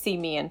would you see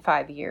me in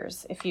 5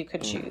 years if you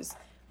could choose?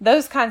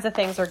 Those kinds of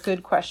things are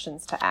good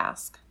questions to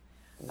ask.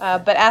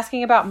 But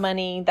asking about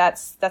money,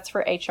 that's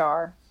for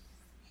HR.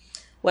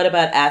 What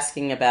about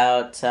asking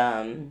about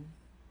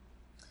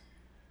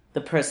the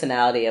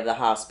personality of the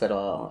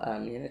hospital?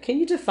 Can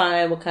you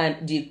define what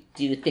kind? Do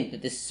you think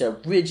that this is a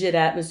rigid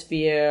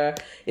atmosphere?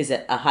 Is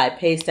it a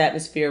high-paced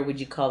atmosphere? Would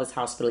you call this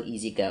hospital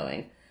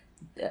easygoing?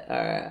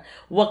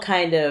 What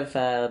kind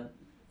of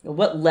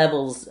what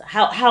levels?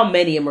 How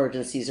many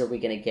emergencies are we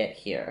going to get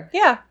here?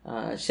 Yeah.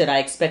 Should I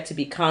expect to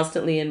be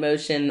constantly in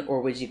motion,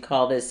 or would you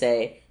call this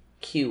a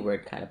Q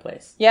word kind of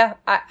place? Yeah.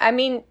 I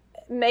mean,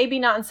 maybe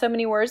not in so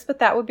many words, but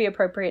that would be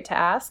appropriate to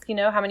ask.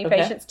 How many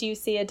patients do you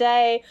see a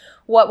day?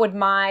 What would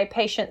my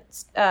patient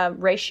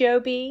ratio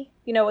be?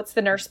 What's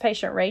the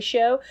nurse-patient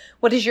ratio?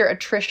 What is your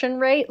attrition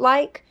rate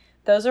like?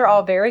 Those are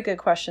all very good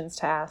questions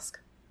to ask.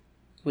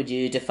 Would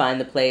you define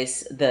the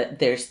place that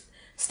there's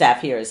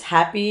staff here is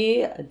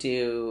happy?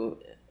 Does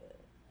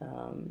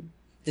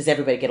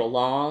everybody get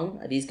along?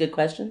 Are these good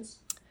questions?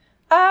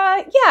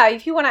 Yeah,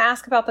 if you want to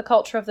ask about the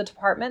culture of the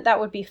department, that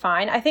would be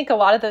fine. I think a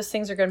lot of those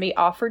things are going to be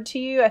offered to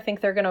you. I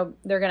think they're going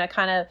to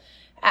kind of,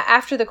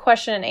 after the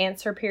question and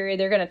answer period,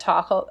 they're going to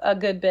talk a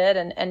good bit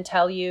and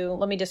tell you,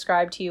 let me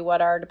describe to you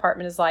what our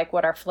department is like,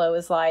 what our flow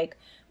is like,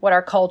 what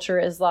our culture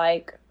is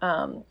like.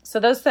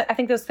 So I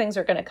think those things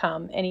are going to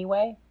come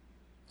anyway.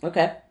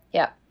 Okay.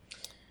 Yeah.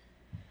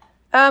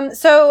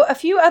 So a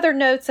few other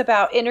notes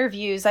about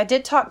interviews. I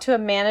did talk to a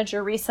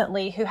manager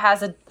recently who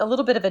has a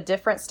little bit of a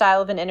different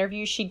style of an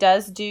interview. She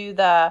does do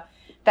the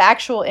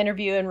actual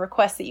interview and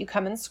requests that you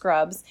come in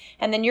scrubs.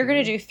 And then you're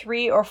going to do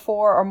 3 or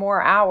 4 or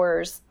more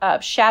hours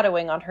of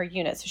shadowing on her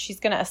unit. So she's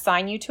going to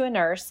assign you to a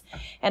nurse,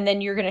 and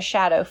then you're going to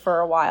shadow for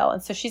a while.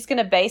 And so she's going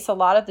to base a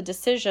lot of the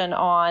decision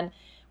on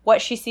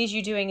what she sees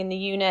you doing in the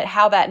unit,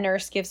 how that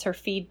nurse gives her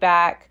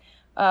feedback,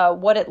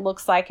 what it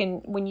looks like,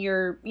 and when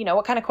you're,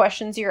 what kind of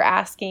questions you're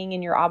asking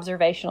and your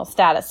observational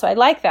status. So I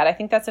like that. I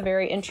think that's a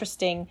very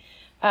interesting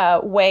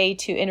way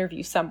to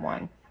interview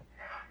someone.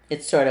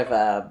 It's sort of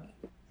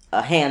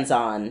a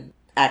hands-on,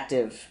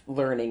 active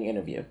learning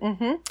interview.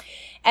 Mm-hmm.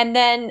 And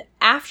then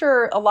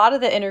after a lot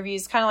of the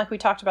interviews, kind of like we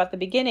talked about at the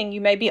beginning,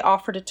 you may be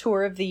offered a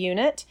tour of the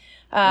unit.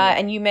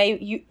 And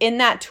in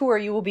that tour,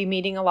 you will be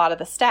meeting a lot of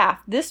the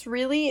staff. This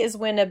really is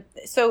when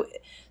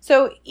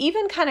so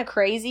even kind of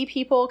crazy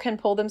people can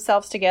pull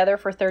themselves together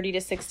for 30 to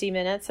 60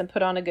 minutes and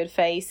put on a good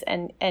face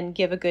and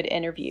give a good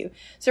interview.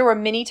 So there were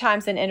many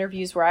times in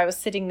interviews where I was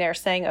sitting there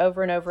saying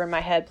over and over in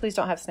my head, please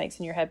don't have snakes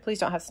in your head. Please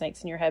don't have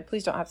snakes in your head.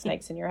 Please don't have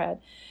snakes in your head.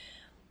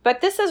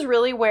 But this is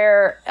really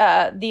where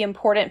the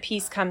important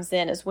piece comes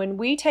in, is when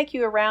we take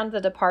you around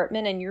the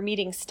department and you're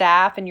meeting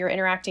staff and you're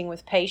interacting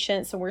with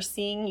patients and we're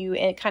seeing you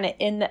kind of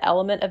in the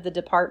element of the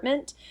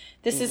department.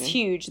 This is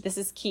huge. This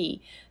is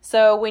key.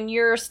 So when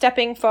you're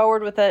stepping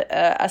forward with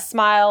a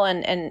smile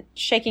and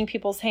shaking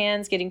people's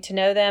hands, getting to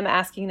know them,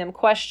 asking them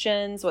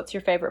questions, what's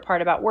your favorite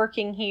part about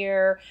working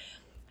here?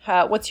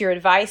 What's your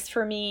advice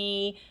for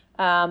me?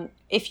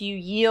 If you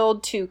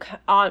yield to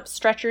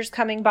stretchers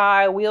coming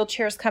by,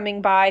 wheelchairs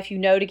coming by, if you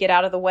know to get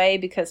out of the way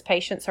because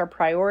patients are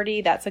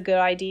priority, that's a good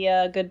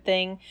idea, a good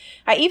thing.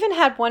 I even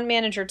had one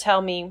manager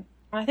tell me, and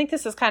I think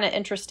this is kind of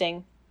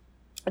interesting,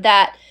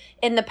 that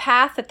in the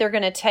path that they're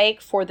going to take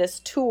for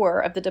this tour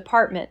of the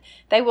department,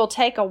 they will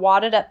take a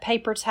wadded up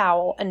paper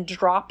towel and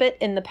drop it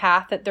in the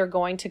path that they're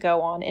going to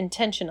go on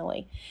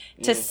intentionally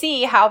to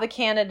see how the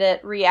candidate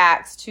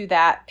reacts to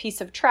that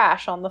piece of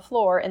trash on the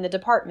floor in the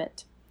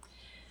department.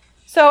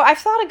 So I've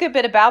thought a good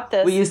bit about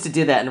this. We used to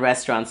do that in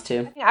restaurants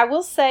too. I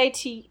will say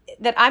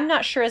that I'm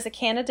not sure as a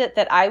candidate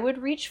that I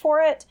would reach for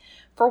it.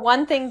 For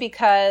one thing,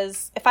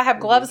 because if I have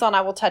gloves on,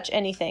 I will touch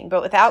anything.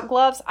 But without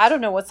gloves, I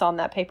don't know what's on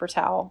that paper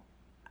towel.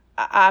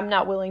 I'm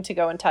not willing to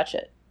go and touch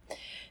it.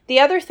 The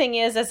other thing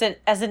is, as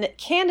a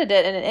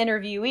candidate and an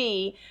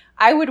interviewee,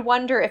 I would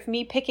wonder if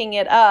me picking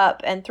it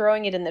up and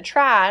throwing it in the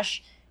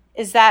trash,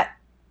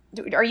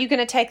 are you going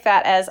to take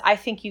that as, I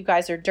think you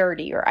guys are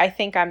dirty, or I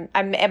think am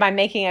I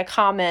making a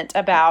comment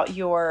about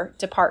your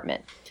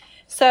department?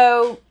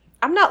 So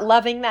I'm not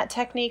loving that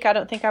technique. I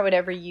don't think I would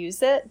ever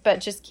use it,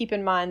 but just keep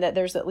in mind that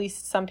there's at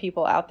least some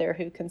people out there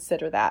who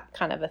consider that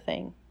kind of a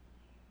thing.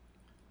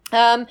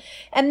 And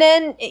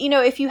then,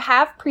 if you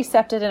have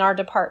precepted in our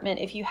department,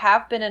 if you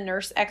have been a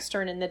nurse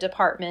extern in the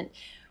department,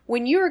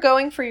 when you are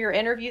going for your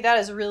interview, that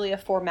is really a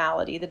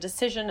formality. The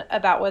decision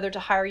about whether to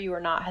hire you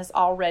or not has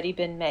already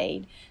been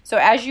made. So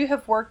as you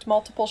have worked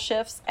multiple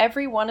shifts,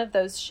 every one of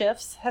those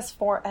shifts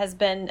has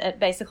been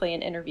basically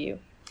an interview.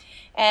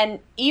 And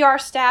ER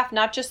staff,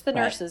 not just the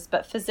nurses,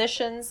 but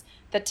physicians,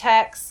 the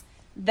techs,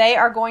 they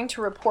are going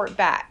to report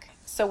back.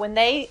 So when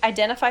they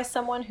identify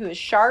someone who is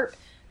sharp,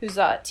 who's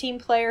a team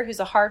player, who's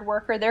a hard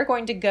worker, they're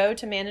going to go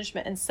to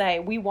management and say,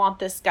 we want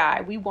this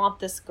guy, we want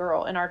this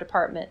girl in our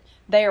department.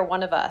 They are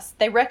one of us.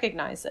 They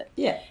recognize it.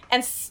 Yeah.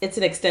 And it's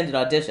an extended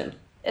audition.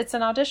 It's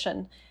an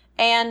audition.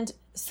 And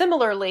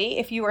similarly,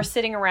 if you are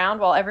sitting around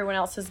while everyone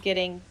else is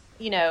getting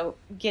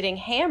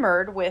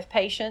hammered with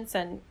patients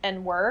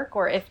and work,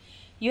 or if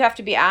you have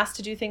to be asked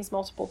to do things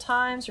multiple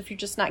times, or if you're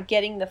just not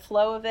getting the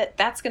flow of it,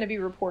 that's going to be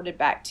reported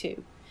back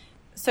too.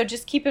 So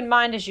just keep in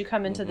mind as you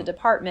come into the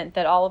department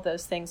that all of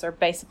those things are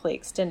basically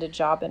extended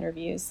job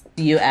interviews.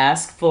 Do you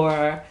ask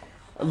for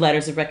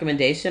letters of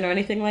recommendation or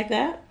anything like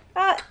that?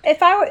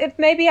 If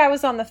maybe I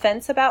was on the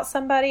fence about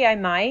somebody, I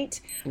might.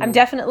 I'm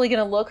definitely going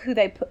to look who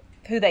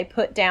they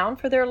put down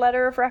for their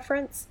letter of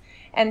reference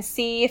and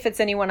see if it's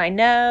anyone I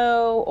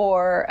know,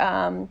 or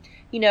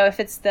if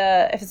it's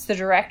the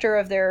director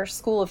of their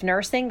school of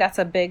nursing. That's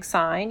a big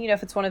sign.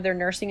 If it's one of their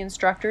nursing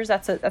instructors,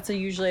 that's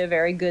usually a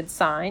very good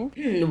sign.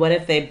 What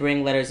if they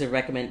bring letters of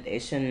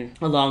recommendation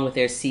along with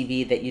their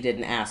CV that you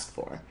didn't ask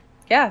for?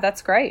 Yeah,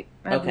 that's great.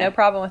 I have no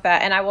problem with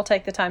that, and I will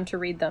take the time to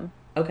read them.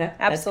 Okay,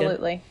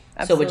 absolutely.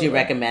 So would you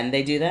recommend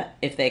they do that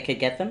if they could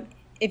get them?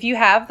 If you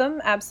have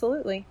them,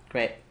 absolutely.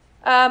 Great.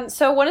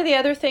 So one of the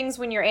other things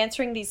when you're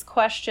answering these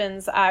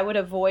questions, I would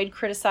avoid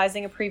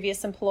criticizing a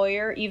previous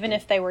employer, even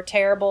if they were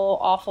terrible,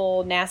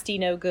 awful, nasty,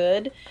 no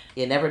good.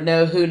 You never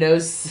know who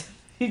knows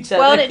each other.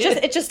 Well, and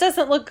it just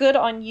doesn't look good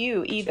on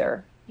you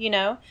either,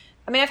 I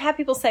mean, I've had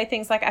people say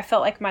things like, I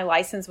felt like my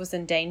license was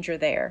in danger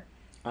there.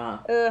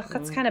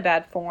 That's kind of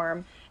bad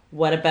form.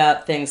 What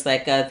about things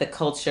like the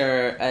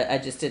culture? I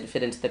just didn't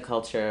fit into the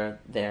culture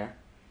there.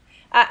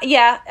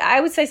 Yeah, I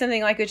would say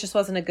something like it just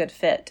wasn't a good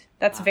fit.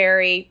 That's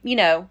very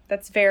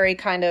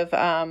kind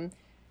of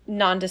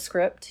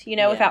nondescript,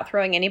 without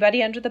throwing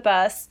anybody under the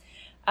bus.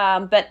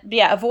 But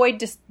yeah,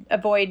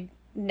 avoid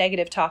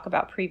negative talk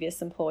about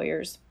previous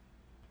employers.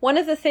 One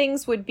of the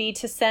things would be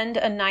to send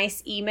a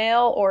nice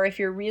email, or if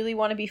you really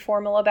want to be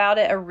formal about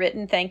it, a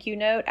written thank you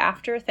note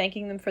after,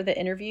 thanking them for the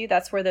interview.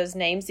 That's where those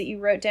names that you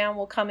wrote down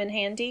will come in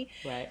handy.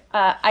 Right.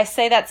 I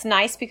say that's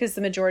nice because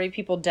the majority of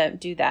people don't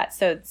do that.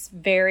 So it's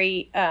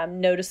very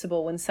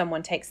noticeable when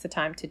someone takes the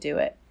time to do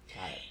it.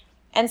 Got it.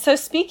 And so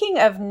speaking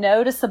of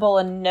noticeable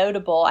and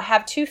notable, I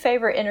have two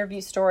favorite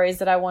interview stories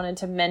that I wanted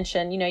to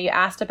mention. You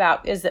asked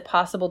about, is it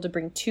possible to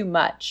bring too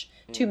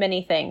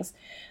many things?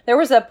 There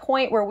was a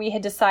point where we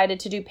had decided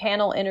to do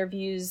panel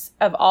interviews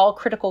of all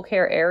critical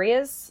care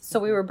areas. So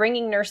we were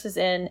bringing nurses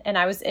in, and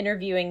I was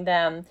interviewing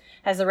them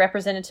as a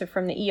representative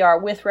from the ER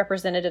with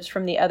representatives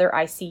from the other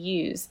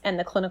ICUs and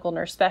the clinical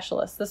nurse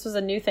specialists. This was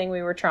a new thing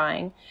we were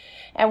trying.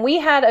 And we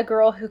had a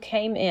girl who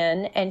came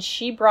in, and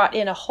she brought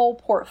in a whole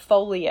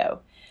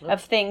portfolio of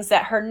things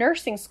that her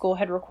nursing school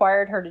had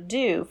required her to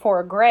do for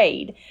a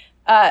grade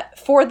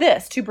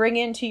to bring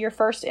into your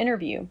first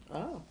interview.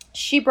 Oh.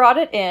 She brought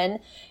it in.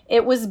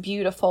 It was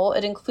beautiful.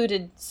 It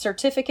included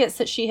certificates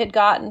that she had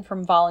gotten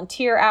from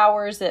volunteer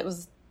hours. It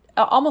was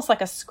almost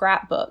like a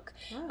scrapbook.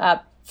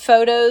 Oh.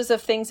 Photos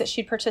of things that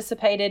she'd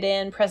participated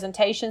in,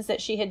 presentations that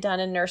she had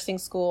done in nursing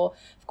school.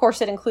 Of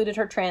course, it included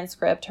her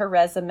transcript, her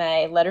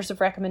resume, letters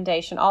of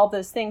recommendation, all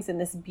those things in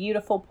this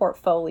beautiful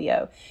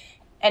portfolio.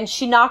 And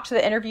she knocked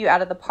the interview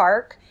out of the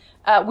park.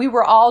 We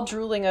were all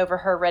drooling over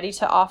her, ready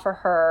to offer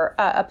her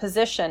a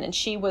position, and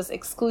she was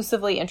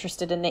exclusively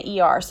interested in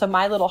the ER. So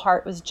my little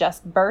heart was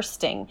just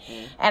bursting.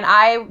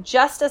 And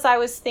just as I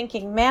was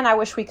thinking, man, I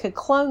wish we could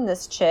clone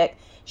this chick,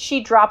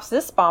 she drops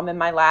this bomb in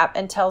my lap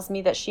and tells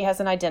me that she has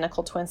an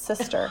identical twin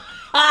sister.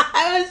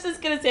 I was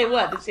just going to say,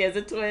 what? That she has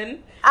a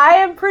twin? I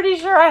am pretty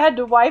sure I had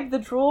to wipe the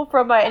drool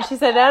from and she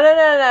said,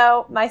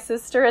 no. My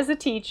sister is a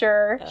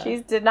teacher. She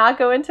did not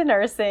go into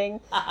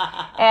nursing.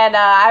 And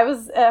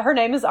her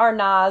name is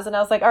Arnaz. And I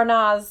was like,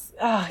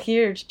 Arnaz,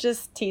 you're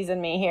just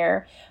teasing me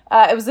here.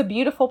 It was a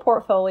beautiful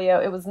portfolio.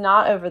 It was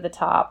not over the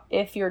top.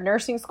 If your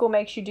nursing school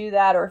makes you do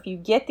that, or if you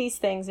get these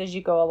things as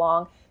you go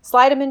along,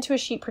 slide them into a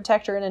sheet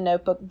protector in a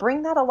notebook.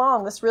 Bring that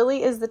along. This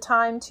really is the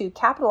time to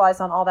capitalize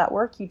on all that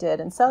work you did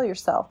and sell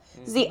yourself. Mm-hmm.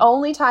 This is the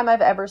only time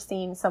I've ever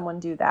seen someone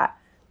do that.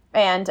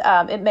 And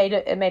it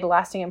made a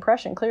lasting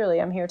impression. Clearly,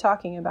 I'm here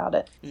talking about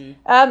it.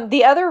 Mm.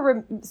 The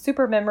other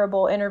super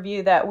memorable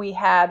interview that we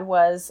had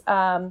was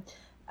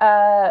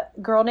a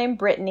girl named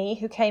Brittany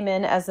who came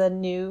in as a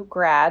new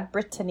grad,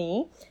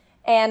 Brittany.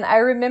 And I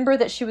remember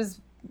that she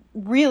was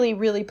really,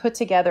 really put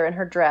together in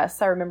her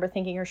dress. I remember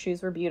thinking her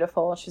shoes were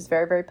beautiful. She was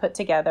very, very put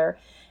together.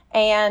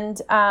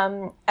 And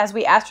as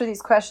we asked her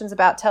these questions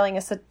about tell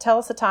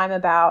us a time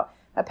about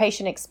a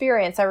patient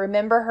experience, I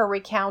remember her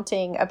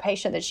recounting a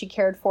patient that she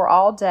cared for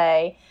all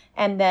day,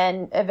 and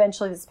then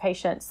eventually this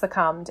patient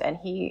succumbed and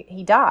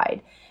he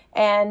died.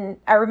 And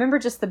I remember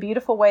just the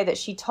beautiful way that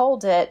she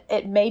told it.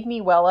 It made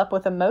me well up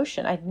with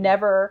emotion.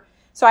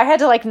 So I had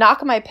to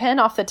knock my pen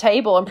off the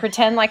table and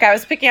pretend like I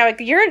was picking out,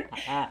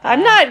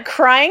 I'm not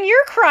crying,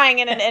 you're crying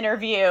in an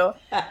interview.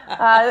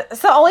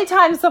 It's the only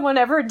time someone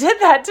ever did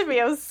that to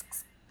me. I was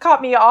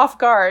caught me off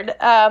guard.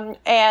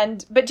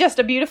 But just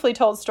a beautifully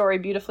told story,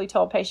 beautifully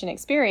told patient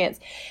experience.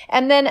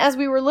 And then as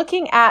we were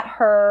looking at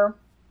her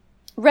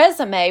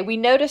resume, we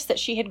noticed that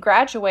she had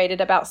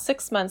graduated about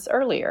 6 months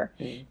earlier,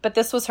 but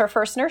this was her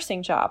first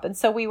nursing job. And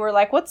so we were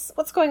like,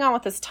 what's going on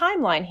with this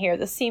timeline here?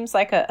 This seems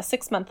like a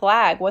 6-month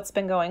lag. What's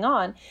been going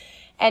on?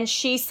 And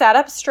she sat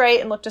up straight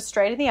and looked us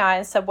straight in the eye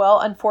and said, well,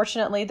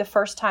 unfortunately, the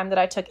first time that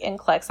I took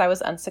NCLEX, I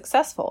was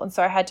unsuccessful. And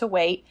so I had to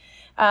wait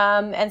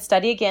and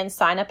study again,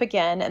 sign up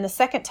again. And the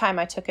second time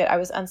I took it, I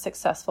was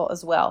unsuccessful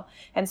as well.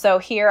 And so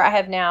here I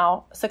have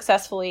now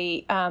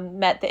successfully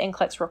met the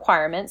NCLEX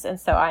requirements. And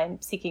so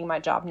I'm seeking my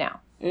job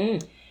now.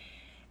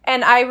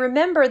 And I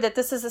remember that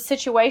this is a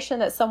situation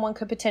that someone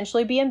could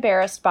potentially be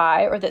embarrassed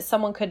by or that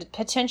someone could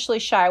potentially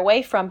shy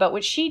away from. But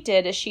what she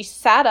did is she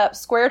sat up,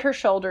 squared her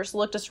shoulders,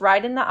 looked us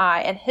right in the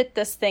eye, and hit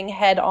this thing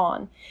head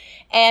on.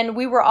 And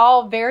we were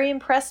all very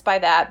impressed by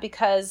that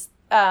because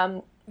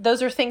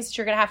those are things that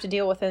you're going to have to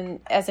deal with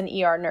as an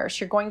ER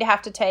nurse. You're going to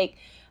have to take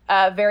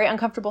very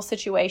uncomfortable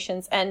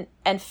situations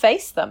and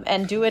face them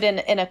and do it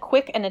in a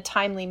quick and a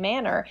timely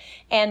manner.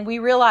 And we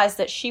realized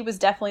that she was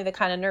definitely the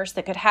kind of nurse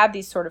that could have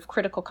these sort of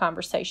critical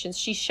conversations.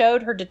 She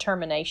showed her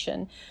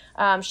determination.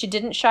 She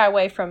didn't shy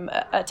away from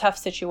a tough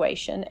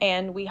situation,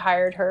 and we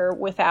hired her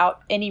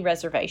without any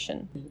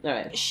reservation. All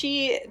right.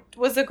 She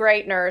was a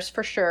great nurse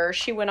for sure.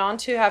 She went on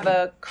to have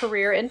a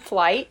career in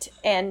flight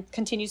and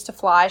continues to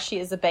fly. She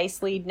is a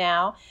base lead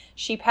now.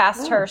 She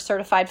passed her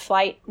certified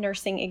flight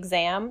nursing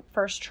exam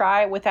first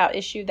try without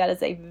issue. That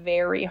is a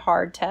very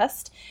hard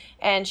test,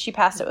 and she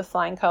passed it with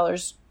flying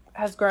colors,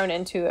 has grown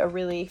into a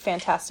really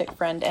fantastic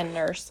friend and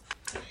nurse.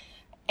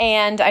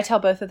 And I tell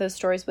both of those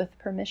stories with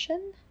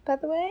permission, by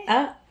the way.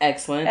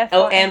 Excellent. F1.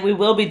 Oh, and we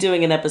will be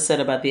doing an episode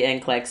about the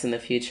NCLEX in the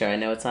future. I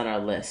know it's on our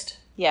list.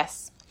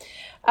 Yes.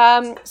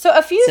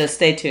 So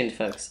stay tuned,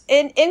 folks.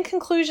 In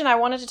conclusion, I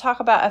wanted to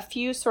talk about a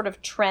few sort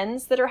of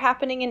trends that are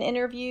happening in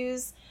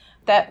interviews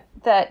that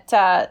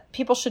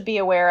people should be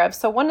aware of.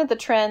 So one of the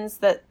trends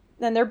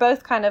and they're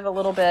both kind of a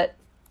little bit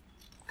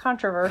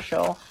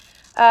controversial.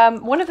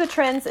 One of the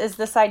trends is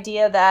this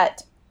idea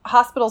that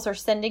hospitals are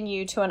sending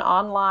you to an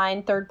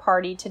online third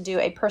party to do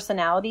a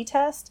personality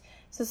test.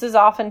 So this is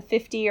often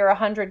 50 or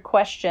 100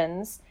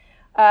 questions,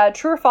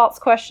 true or false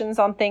questions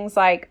on things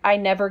like, I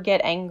never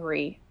get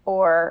angry,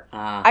 or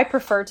I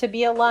prefer to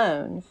be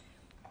alone,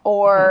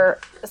 or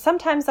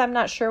sometimes I'm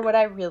not sure what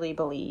I really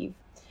believe.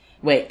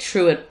 Wait,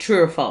 true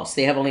or false?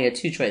 They have only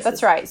two choices.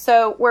 That's right.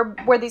 So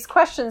where these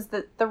questions,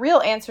 the real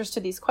answers to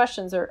these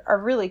questions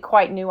are really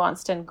quite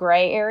nuanced and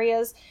gray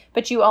areas,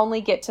 but you only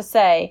get to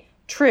say,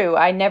 true,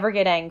 I never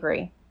get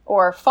angry,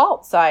 or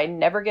false, I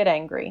never get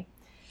angry.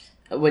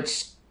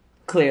 Which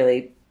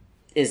clearly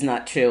is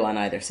not true on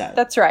either side.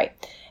 That's right.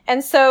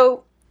 And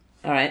so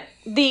all right.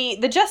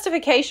 The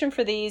justification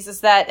for these is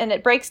that, and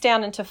it breaks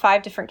down into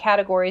 5 different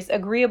categories: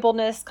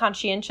 agreeableness,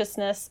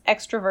 conscientiousness,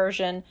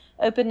 extroversion,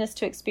 openness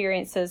to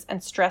experiences,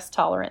 and stress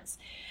tolerance.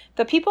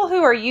 The people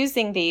who are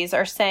using these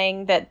are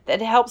saying that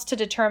it helps to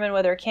determine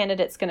whether a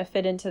candidate's going to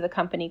fit into the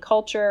company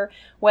culture,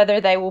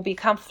 whether they will be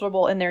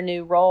comfortable in their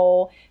new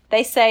role.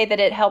 They say that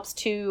it helps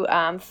to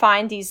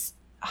find these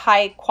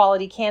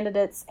high-quality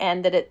candidates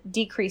and that it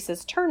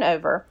decreases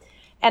turnover.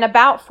 And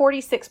about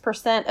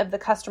 46% of the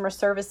customer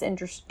service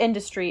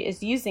industry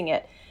is using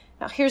it.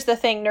 Now, here's the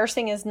thing.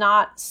 Nursing is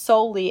not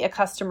solely a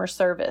customer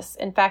service.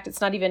 In fact,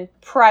 it's not even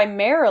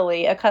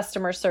primarily a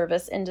customer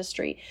service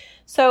industry.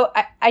 So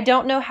I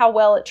don't know how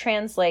well it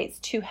translates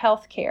to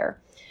healthcare.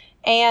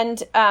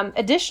 And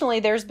additionally,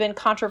 there's been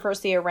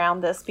controversy around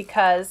this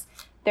because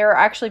there are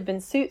actually been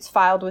suits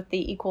filed with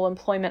the Equal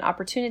Employment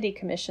Opportunity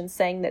Commission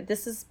saying that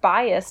this is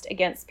biased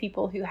against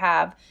people who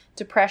have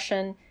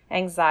depression,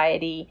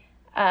 anxiety,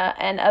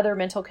 and other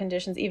mental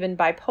conditions, even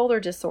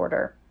bipolar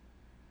disorder,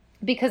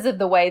 because of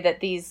the way that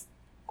these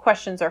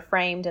questions are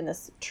framed and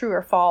this true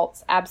or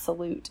false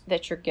absolute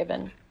that you're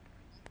given.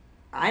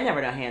 I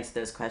never know how to answer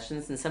those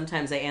questions, and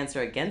sometimes I answer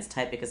against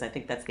type because I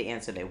think that's the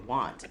answer they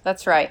want.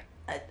 That's right.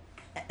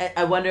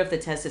 I wonder if the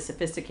test is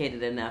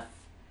sophisticated enough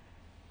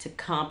to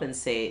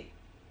compensate.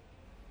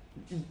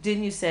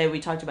 Didn't you say, we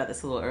talked about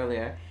this a little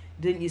earlier,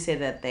 didn't you say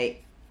that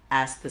they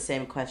ask the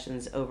same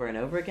questions over and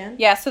over again?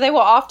 Yeah, so they will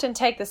often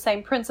take the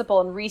same principle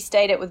and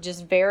restate it with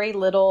just very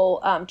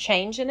little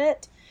change in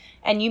it.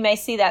 And you may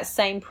see that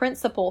same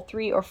principle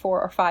 3 or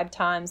 4 or 5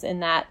 times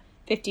in that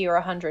 50 or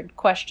 100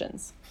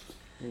 questions.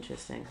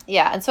 Interesting.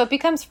 Yeah, and so it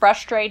becomes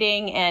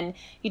frustrating, and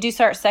you do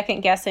start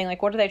second guessing,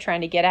 like, what are they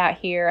trying to get at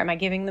here? Am I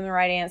giving them the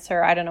right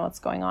answer? I don't know what's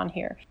going on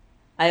here.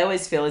 I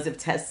always feel as if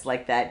tests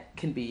like that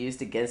can be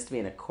used against me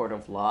in a court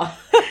of law.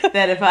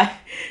 that if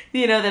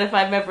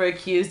I'm ever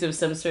accused of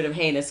some sort of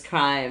heinous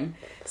crime,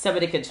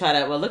 somebody could try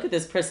to, well, look at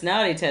this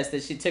personality test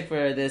that she took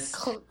for this.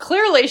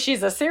 Clearly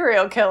she's a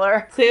serial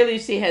killer. Clearly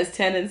she has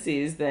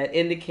tendencies that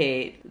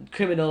indicate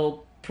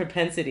criminal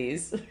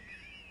propensities.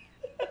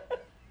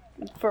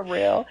 For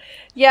real.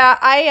 Yeah,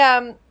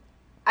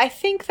 I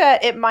think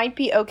that it might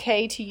be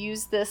okay to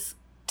use this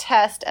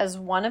test as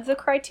one of the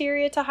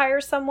criteria to hire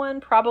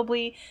someone.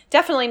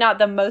 Definitely not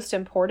the most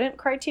important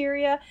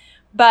criteria,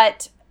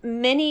 but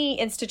many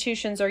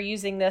institutions are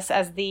using this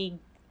as the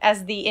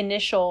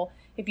initial.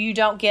 If you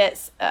don't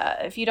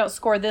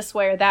score this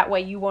way or that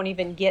way, you won't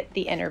even get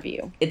the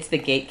interview. It's the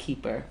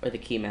gatekeeper or the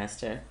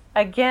keymaster.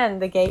 Again,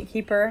 the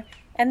gatekeeper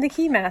and the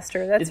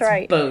keymaster. That's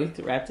right. Both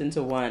wrapped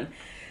into one.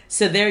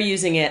 So they're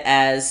using it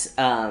as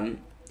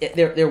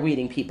they're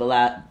weeding people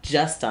out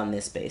just on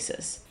this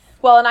basis.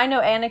 Well, and I know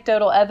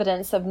anecdotal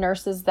evidence of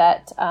nurses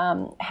that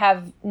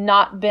have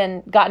not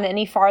gotten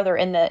any farther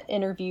in the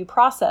interview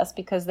process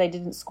because they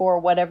didn't score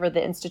whatever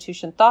the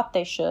institution thought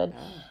they should.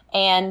 Oh.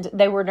 And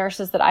they were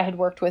nurses that I had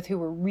worked with who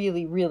were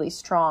really, really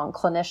strong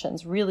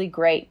clinicians, really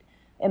great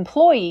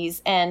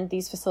employees, and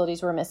these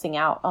facilities were missing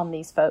out on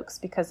these folks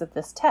because of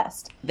this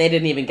test. They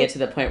didn't even get to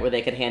the point where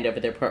they could hand over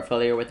their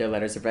portfolio with their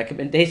letters of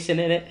recommendation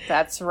in it.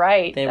 That's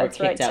right. They were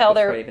kicked out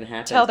before it even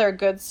happened. Tell their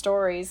good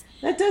stories.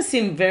 That does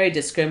seem very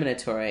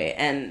discriminatory.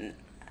 And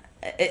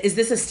is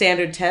this a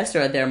standard test,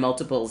 or are there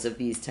multiples of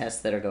these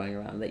tests that are going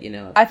around that you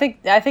know of? I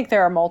think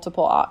there are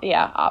multiple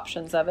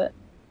options of it.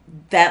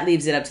 That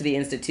leaves it up to the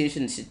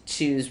institution to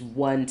choose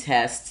one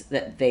test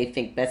that they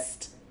think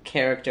best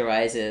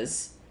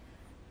characterizes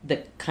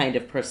the kind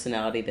of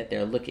personality that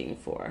they're looking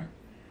for.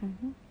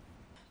 Mm-hmm.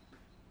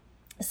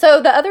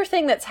 So the other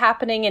thing that's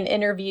happening in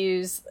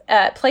interviews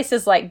at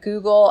places like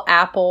Google,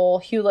 Apple,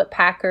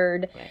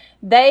 Hewlett-Packard,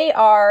 right.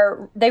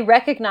 they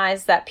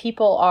recognize that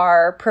people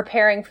are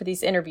preparing for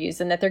these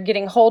interviews and that they're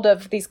getting hold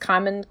of these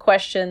common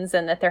questions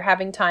and that they're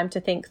having time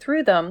to think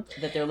through them.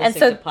 That they're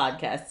listening to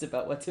podcasts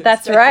about what to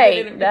expect. That's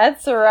right.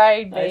 That's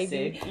right,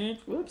 baby. I see.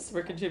 Whoops,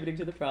 we're contributing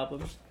to the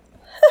problem.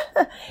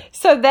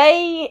 So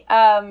they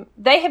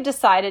have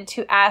decided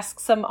to ask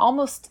some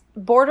almost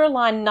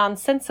borderline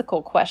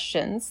nonsensical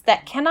questions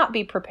that cannot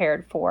be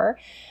prepared for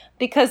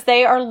because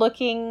they are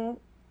looking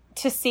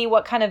to see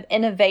what kind of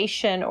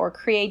innovation or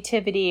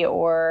creativity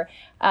or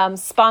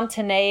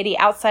spontaneity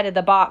outside of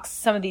the box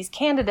some of these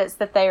candidates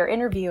that they are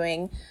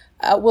interviewing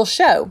will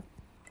show.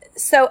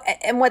 So,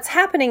 and what's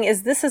happening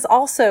is this is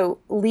also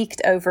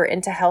leaked over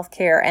into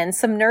healthcare, and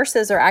some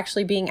nurses are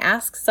actually being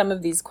asked some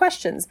of these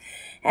questions.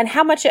 And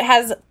how much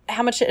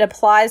it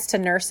applies to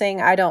nursing,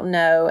 I don't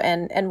know,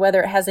 and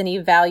whether it has any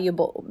value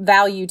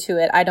to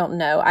it, I don't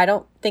know. I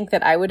don't think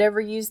that I would ever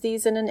use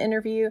these in an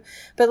interview,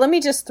 but let me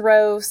just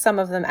throw some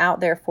of them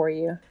out there for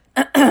you.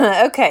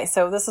 Okay,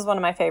 so this is one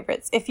of my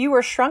favorites. If you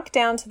were shrunk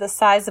down to the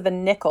size of a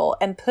nickel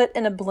and put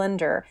in a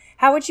blender,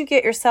 how would you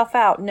get yourself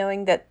out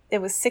knowing that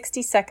it was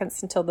 60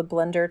 seconds until the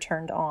blender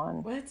turned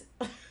on? What?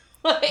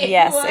 Wait,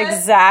 yes, what?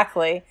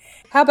 Exactly.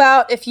 How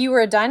about if you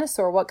were a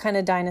dinosaur, what kind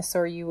of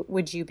dinosaur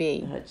would you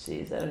be? Oh,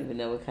 jeez, I don't even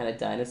know what kind of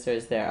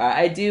dinosaurs there are.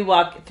 I do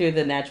walk through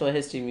the Natural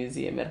History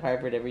Museum at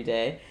Harvard every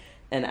day,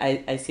 and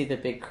I see the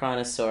big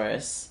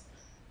Chronosaurus.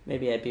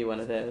 Maybe I'd be one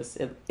of those.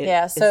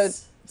 So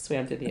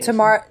swam through the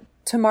ocean.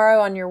 Tomorrow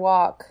on your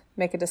walk,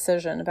 make a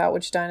decision about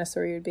which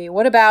dinosaur you'd be.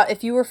 What about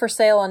if you were for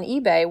sale on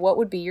eBay, what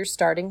would be your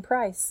starting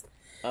price?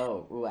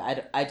 Oh,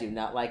 I do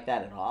not like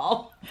that at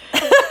all.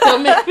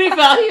 Don't make me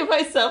value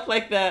myself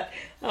like that.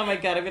 Oh my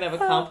God, I'm going to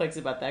have a complex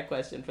about that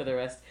question for the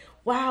rest.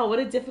 Wow, what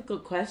a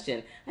difficult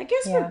question. I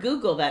guess for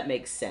Google that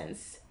makes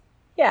sense.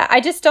 Yeah,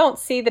 I just don't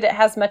see that it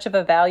has much of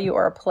a value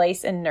or a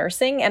place in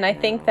nursing. And I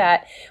think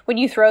that when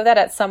you throw that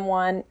at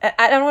someone,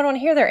 I don't want to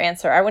hear their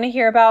answer. I want to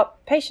hear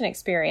about patient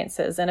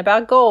experiences and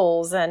about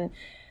goals. And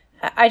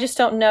I just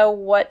don't know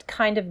what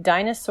kind of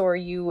dinosaur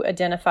you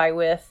identify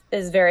with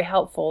is very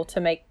helpful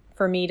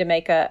for me to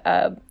make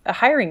a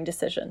hiring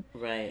decision.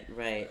 Right.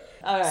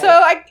 All right. So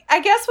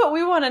I guess what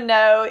we want to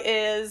know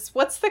is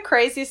what's the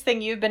craziest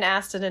thing you've been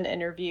asked in an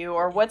interview,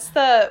 or what's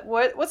the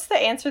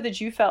answer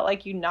that you felt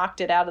like you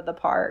knocked it out of the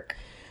park?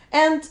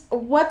 And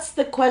what's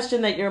the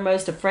question that you're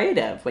most afraid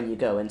of when you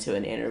go into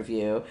an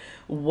interview?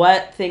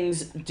 What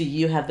things do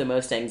you have the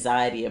most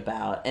anxiety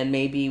about? And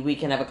maybe we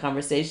can have a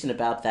conversation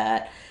about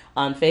that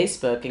on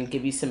Facebook and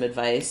give you some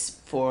advice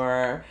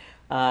for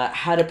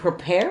how to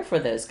prepare for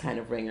those kind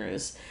of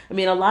ringers. I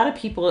mean, a lot of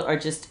people are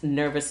just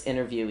nervous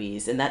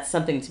interviewees, and that's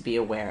something to be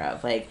aware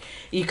of. Like,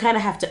 you kind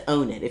of have to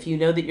own it. If you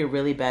know that you're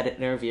really bad at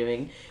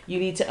interviewing, you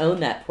need to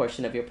own that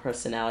portion of your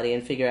personality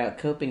and figure out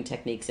coping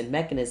techniques and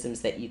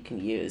mechanisms that you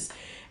can use.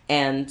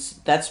 And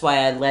that's why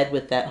I led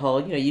with that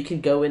whole, you can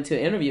go into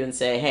an interview and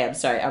say, hey, I'm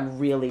sorry, I'm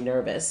really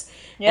nervous.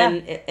 Yeah.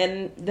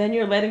 And then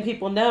you're letting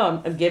people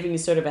know, I'm giving you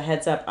sort of a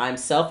heads up. I'm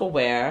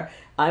self-aware,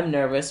 I'm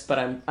nervous, but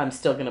I'm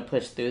still going to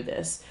push through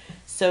this.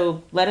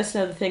 So let us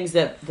know the things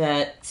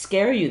that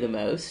scare you the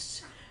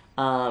most,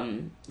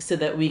 so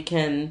that we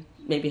can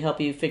maybe help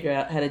you figure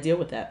out how to deal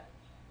with that.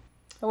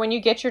 And when you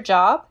get your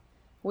job,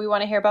 we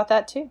want to hear about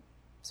that too,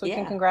 so we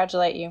can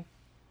congratulate you.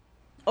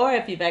 Or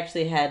if you've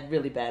actually had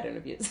really bad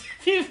interviews.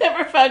 If you've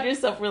ever found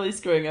yourself really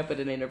screwing up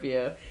at an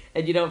interview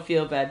and you don't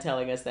feel bad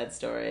telling us that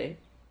story.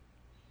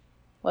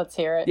 Let's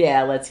hear it.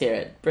 Yeah, let's hear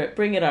it.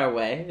 Bring it our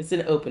way. It's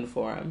an open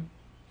forum.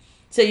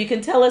 So you can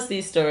tell us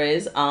these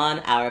stories on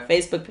our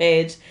Facebook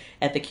page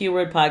at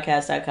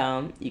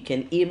txtNew.com. You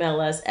can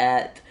email us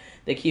at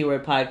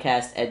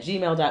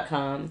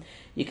thekeywordpodcast@gmail.com.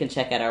 You can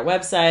check out our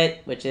website,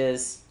 which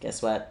is,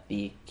 guess what,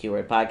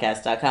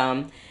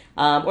 thekeywordpodcast.com.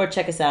 Or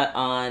check us out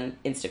on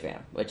Instagram,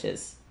 which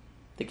is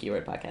the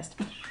Keyword Podcast.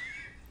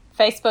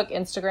 Facebook,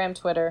 Instagram,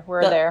 Twitter.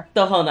 We're there.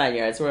 The whole 9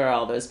 yards. We're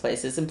all those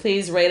places. And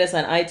please rate us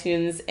on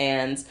iTunes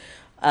and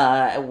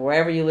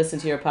wherever you listen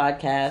to your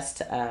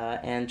podcast,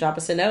 and drop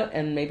us a note,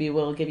 and maybe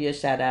we'll give you a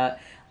shout out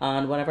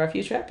on one of our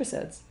future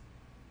episodes.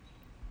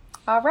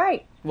 All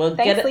right. Well,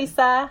 thanks,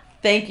 Lisa.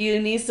 Thank you,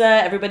 Nyssa.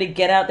 Everybody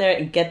get out there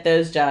and get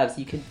those jobs.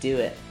 You can do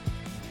it.